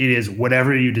 it is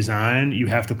whatever you design, you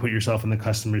have to put yourself in the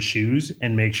customer's shoes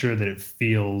and make sure that it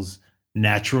feels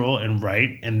natural and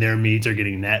right, and their needs are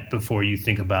getting met before you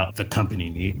think about the company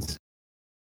needs.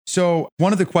 So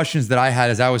one of the questions that I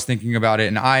had as I was thinking about it,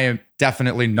 and I am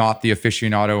definitely not the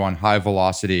aficionado on high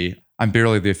velocity. I'm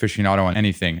barely the aficionado on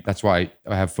anything. That's why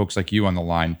I have folks like you on the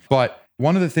line. But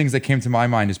one of the things that came to my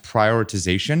mind is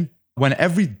prioritization. When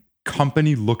every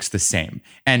company looks the same.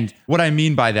 And what I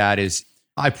mean by that is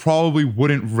I probably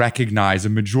wouldn't recognize a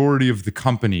majority of the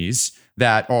companies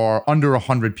that are under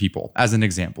 100 people, as an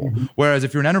example. Mm-hmm. Whereas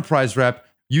if you're an enterprise rep,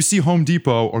 you see Home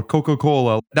Depot or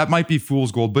Coca-Cola, that might be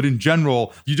fool's gold. But in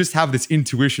general, you just have this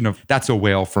intuition of that's a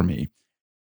whale for me.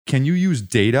 Can you use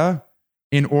data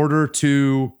in order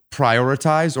to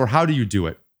prioritize, or how do you do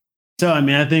it? So, I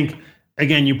mean, I think,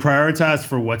 again, you prioritize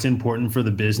for what's important for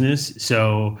the business.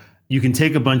 So you can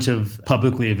take a bunch of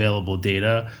publicly available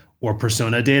data or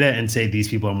persona data and say these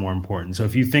people are more important. So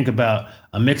if you think about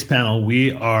a Mixpanel,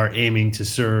 we are aiming to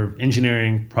serve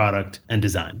engineering, product, and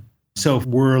design. So if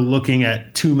we're looking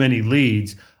at too many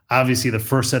leads, obviously the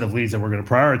first set of leads that we're going to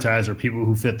prioritize are people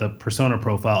who fit the persona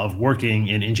profile of working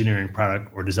in engineering,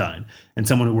 product, or design. And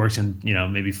someone who works in,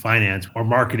 maybe finance or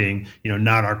marketing,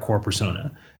 not our core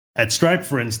persona. At Stripe,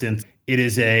 for instance, it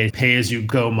is a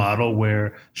pay-as-you-go model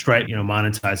where Stripe,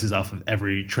 monetizes off of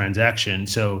every transaction.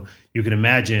 So you can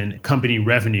imagine company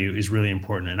revenue is really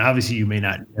important. And obviously you may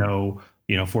not know,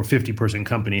 for a 50-person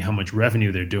company, how much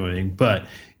revenue they're doing. But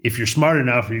if you're smart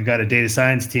enough or you've got a data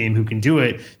science team who can do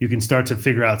it, you can start to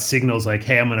figure out signals like,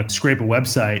 hey, I'm going to scrape a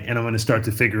website and I'm going to start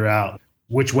to figure out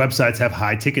which websites have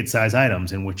high ticket size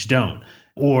items and which don't.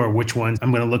 Or which ones I'm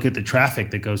going to look at the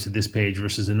traffic that goes to this page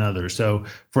versus another. So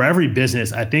for every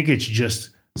business, I think it's just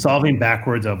solving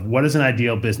backwards of what does an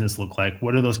ideal business look like?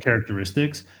 What are those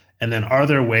characteristics? And then are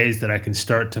there ways that I can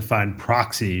start to find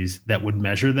proxies that would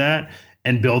measure that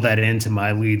and build that into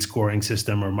my lead scoring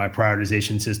system or my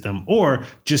prioritization system, or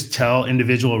just tell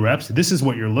individual reps, this is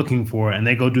what you're looking for, and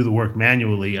they go do the work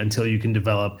manually until you can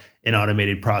develop an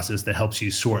automated process that helps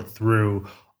you sort through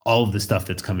all of the stuff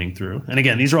that's coming through. And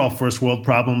again, these are all first world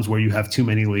problems where you have too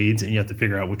many leads and you have to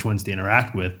figure out which ones to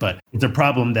interact with. But it's a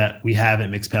problem that we have at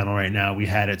Mixpanel right now. We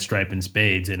had at Stripe and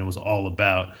Spades, and it was all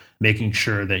about making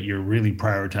sure that you're really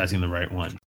prioritizing the right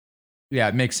one. Yeah,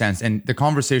 it makes sense. And the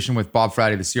conversation with Bob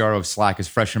Frady, the CRO of Slack, is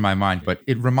fresh in my mind, but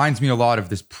it reminds me a lot of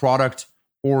this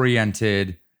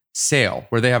product-oriented sale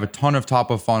where they have a ton of top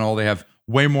of funnel. They have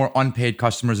way more unpaid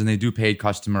customers than they do paid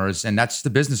customers. And that's the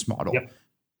business model. Yep.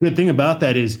 Good thing about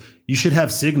that is you should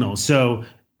have signals. So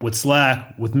with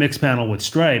Slack, with Mixpanel, with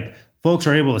Stripe, folks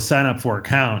are able to sign up for an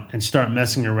account and start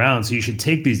messing around. So you should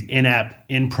take these in-app,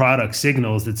 in-product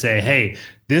signals that say, hey,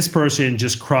 this person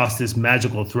just crossed this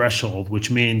magical threshold,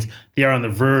 which means they are on the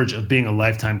verge of being a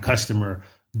lifetime customer.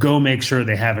 Go make sure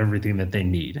they have everything that they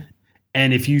need.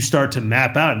 And if you start to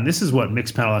map out, and this is what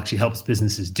Mixpanel actually helps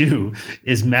businesses do,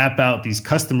 is map out these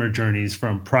customer journeys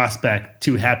from prospect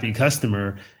to happy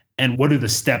customer. And what do the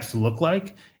steps look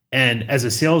like? And as a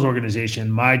sales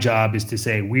organization, my job is to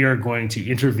say, we are going to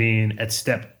intervene at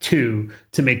step 2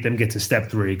 to make them get to step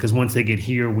 3. Because once they get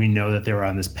here, we know that they're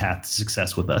on this path to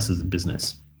success with us as a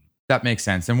business. That makes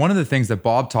sense. And one of the things that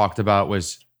Bob talked about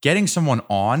was getting someone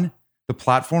on the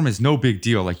platform is no big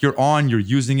deal. Like you're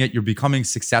using it, you're becoming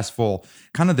successful.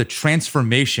 Kind of the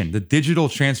transformation, the digital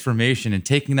transformation, and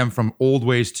taking them from old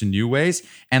ways to new ways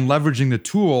and leveraging the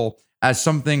tool as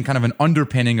something kind of an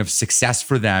underpinning of success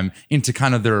for them into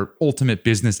kind of their ultimate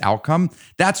business outcome.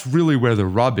 That's really where the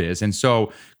rub is. And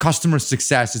so customer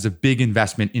success is a big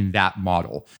investment in that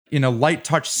model. In a light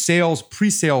touch sales,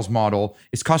 pre-sales model,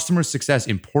 is customer success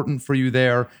important for you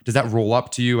there? Does that roll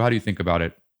up to you? How do you think about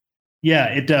it? Yeah,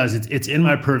 it does. It's in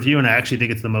my purview, and I actually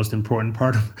think it's the most important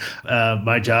part of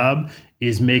my job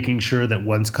is making sure that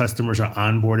once customers are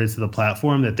onboarded to the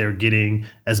platform, that they're getting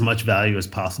as much value as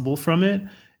possible from it.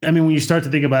 I mean, when you start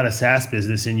to think about a SaaS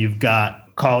business and you've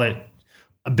got, call it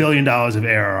 $1 billion of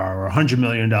ARR or $100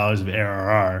 million of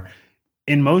ARR,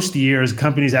 in most years,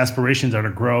 companies' aspirations are to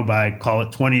grow by, call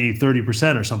it 20,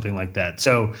 30% or something like that.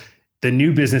 So the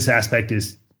new business aspect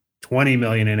is 20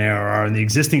 million in ARR, and the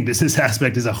existing business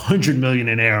aspect is 100 million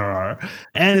in ARR.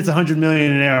 And it's 100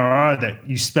 million in ARR that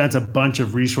you spent a bunch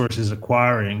of resources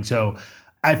acquiring. So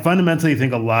I fundamentally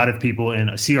think a lot of people in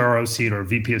a CRO seat or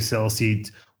VP of sales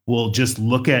seat will just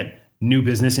look at new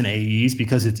business and AEs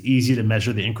because it's easy to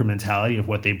measure the incrementality of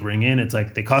what they bring in. It's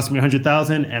like, they cost me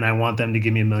 100,000 and I want them to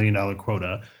give me $1 million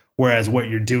quota. Whereas what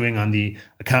you're doing on the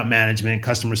account management,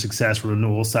 customer success,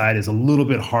 renewal side is a little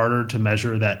bit harder to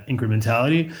measure that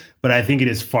incrementality, but I think it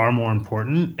is far more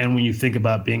important. And when you think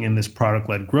about being in this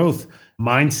product-led growth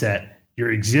mindset,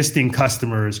 your existing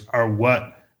customers are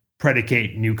what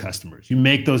predicate new customers. You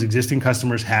make those existing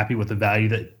customers happy with the value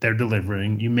that they're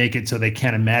delivering. You make it so they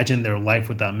can't imagine their life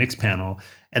without Mixpanel,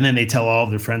 and then they tell all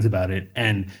of their friends about it.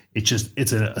 And it's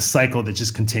a cycle that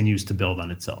just continues to build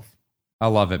on itself. I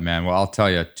love it, man. Well, I'll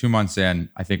tell you, 2 months in,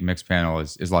 I think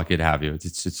Mixpanel is lucky to have you.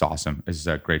 It's awesome. It's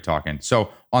great talking. So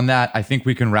on that, I think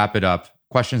we can wrap it up.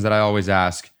 Questions that I always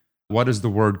ask: what does the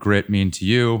word grit mean to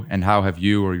you, and how have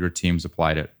you or your teams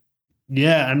applied it?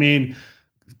 Yeah, I mean,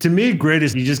 to me, grit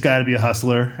is you just got to be a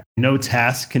hustler. No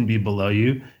task can be below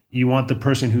you. You want the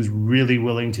person who's really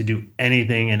willing to do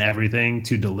anything and everything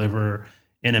to deliver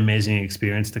an amazing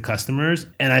experience to customers.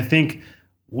 And I think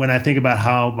when I think about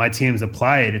how my teams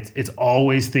apply it, it's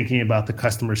always thinking about the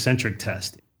customer-centric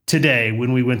test. Today,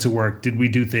 when we went to work, did we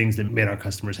do things that made our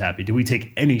customers happy? Did we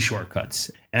take any shortcuts?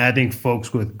 And I think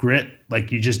folks with grit,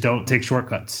 like, you just don't take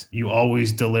shortcuts. You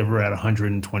always deliver at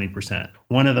 120%.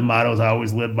 One of the mottos I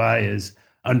always live by is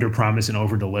under promise and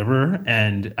over deliver.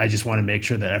 And I just want to make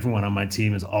sure that everyone on my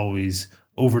team is always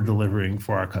over delivering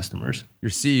for our customers.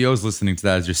 Your CEO's listening to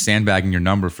that as you're sandbagging your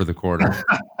number for the quarter.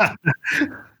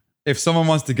 If someone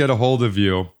wants to get a hold of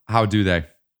you, how do they?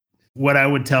 What I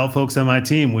would tell folks on my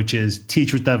team, which is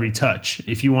teach with every touch.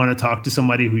 If you want to talk to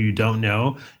somebody who you don't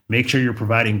know, make sure you're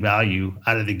providing value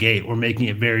out of the gate or making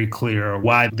it very clear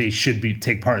why they should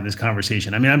take part in this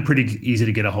conversation. I mean, I'm pretty easy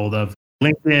to get a hold of.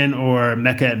 LinkedIn or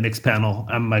Mecca at Mixpanel.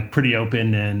 I'm like pretty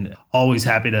open and always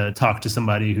happy to talk to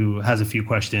somebody who has a few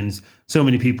questions. So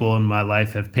many people in my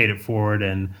life have paid it forward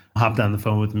and hopped on the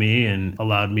phone with me and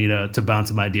allowed me to bounce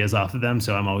some ideas off of them.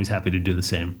 So I'm always happy to do the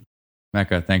same.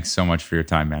 Mecca, thanks so much for your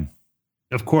time, man.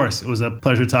 Of course. It was a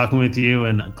pleasure talking with you,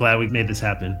 and glad we made this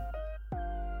happen.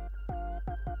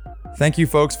 Thank you,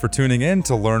 folks, for tuning in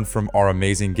to learn from our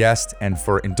amazing guest and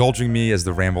for indulging me as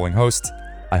the rambling host.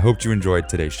 I hope you enjoyed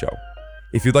today's show.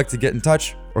 If you'd like to get in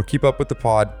touch or keep up with the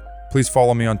pod, please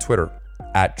follow me on Twitter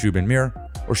 @JubinMir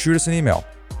or shoot us an email,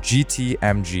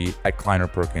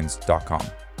 gtmg@kleinerperkins.com.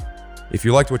 If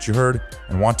you liked what you heard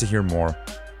and want to hear more,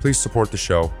 please support the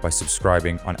show by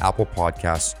subscribing on Apple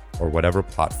Podcasts or whatever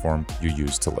platform you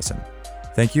use to listen.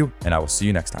 Thank you, and I will see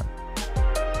you next time.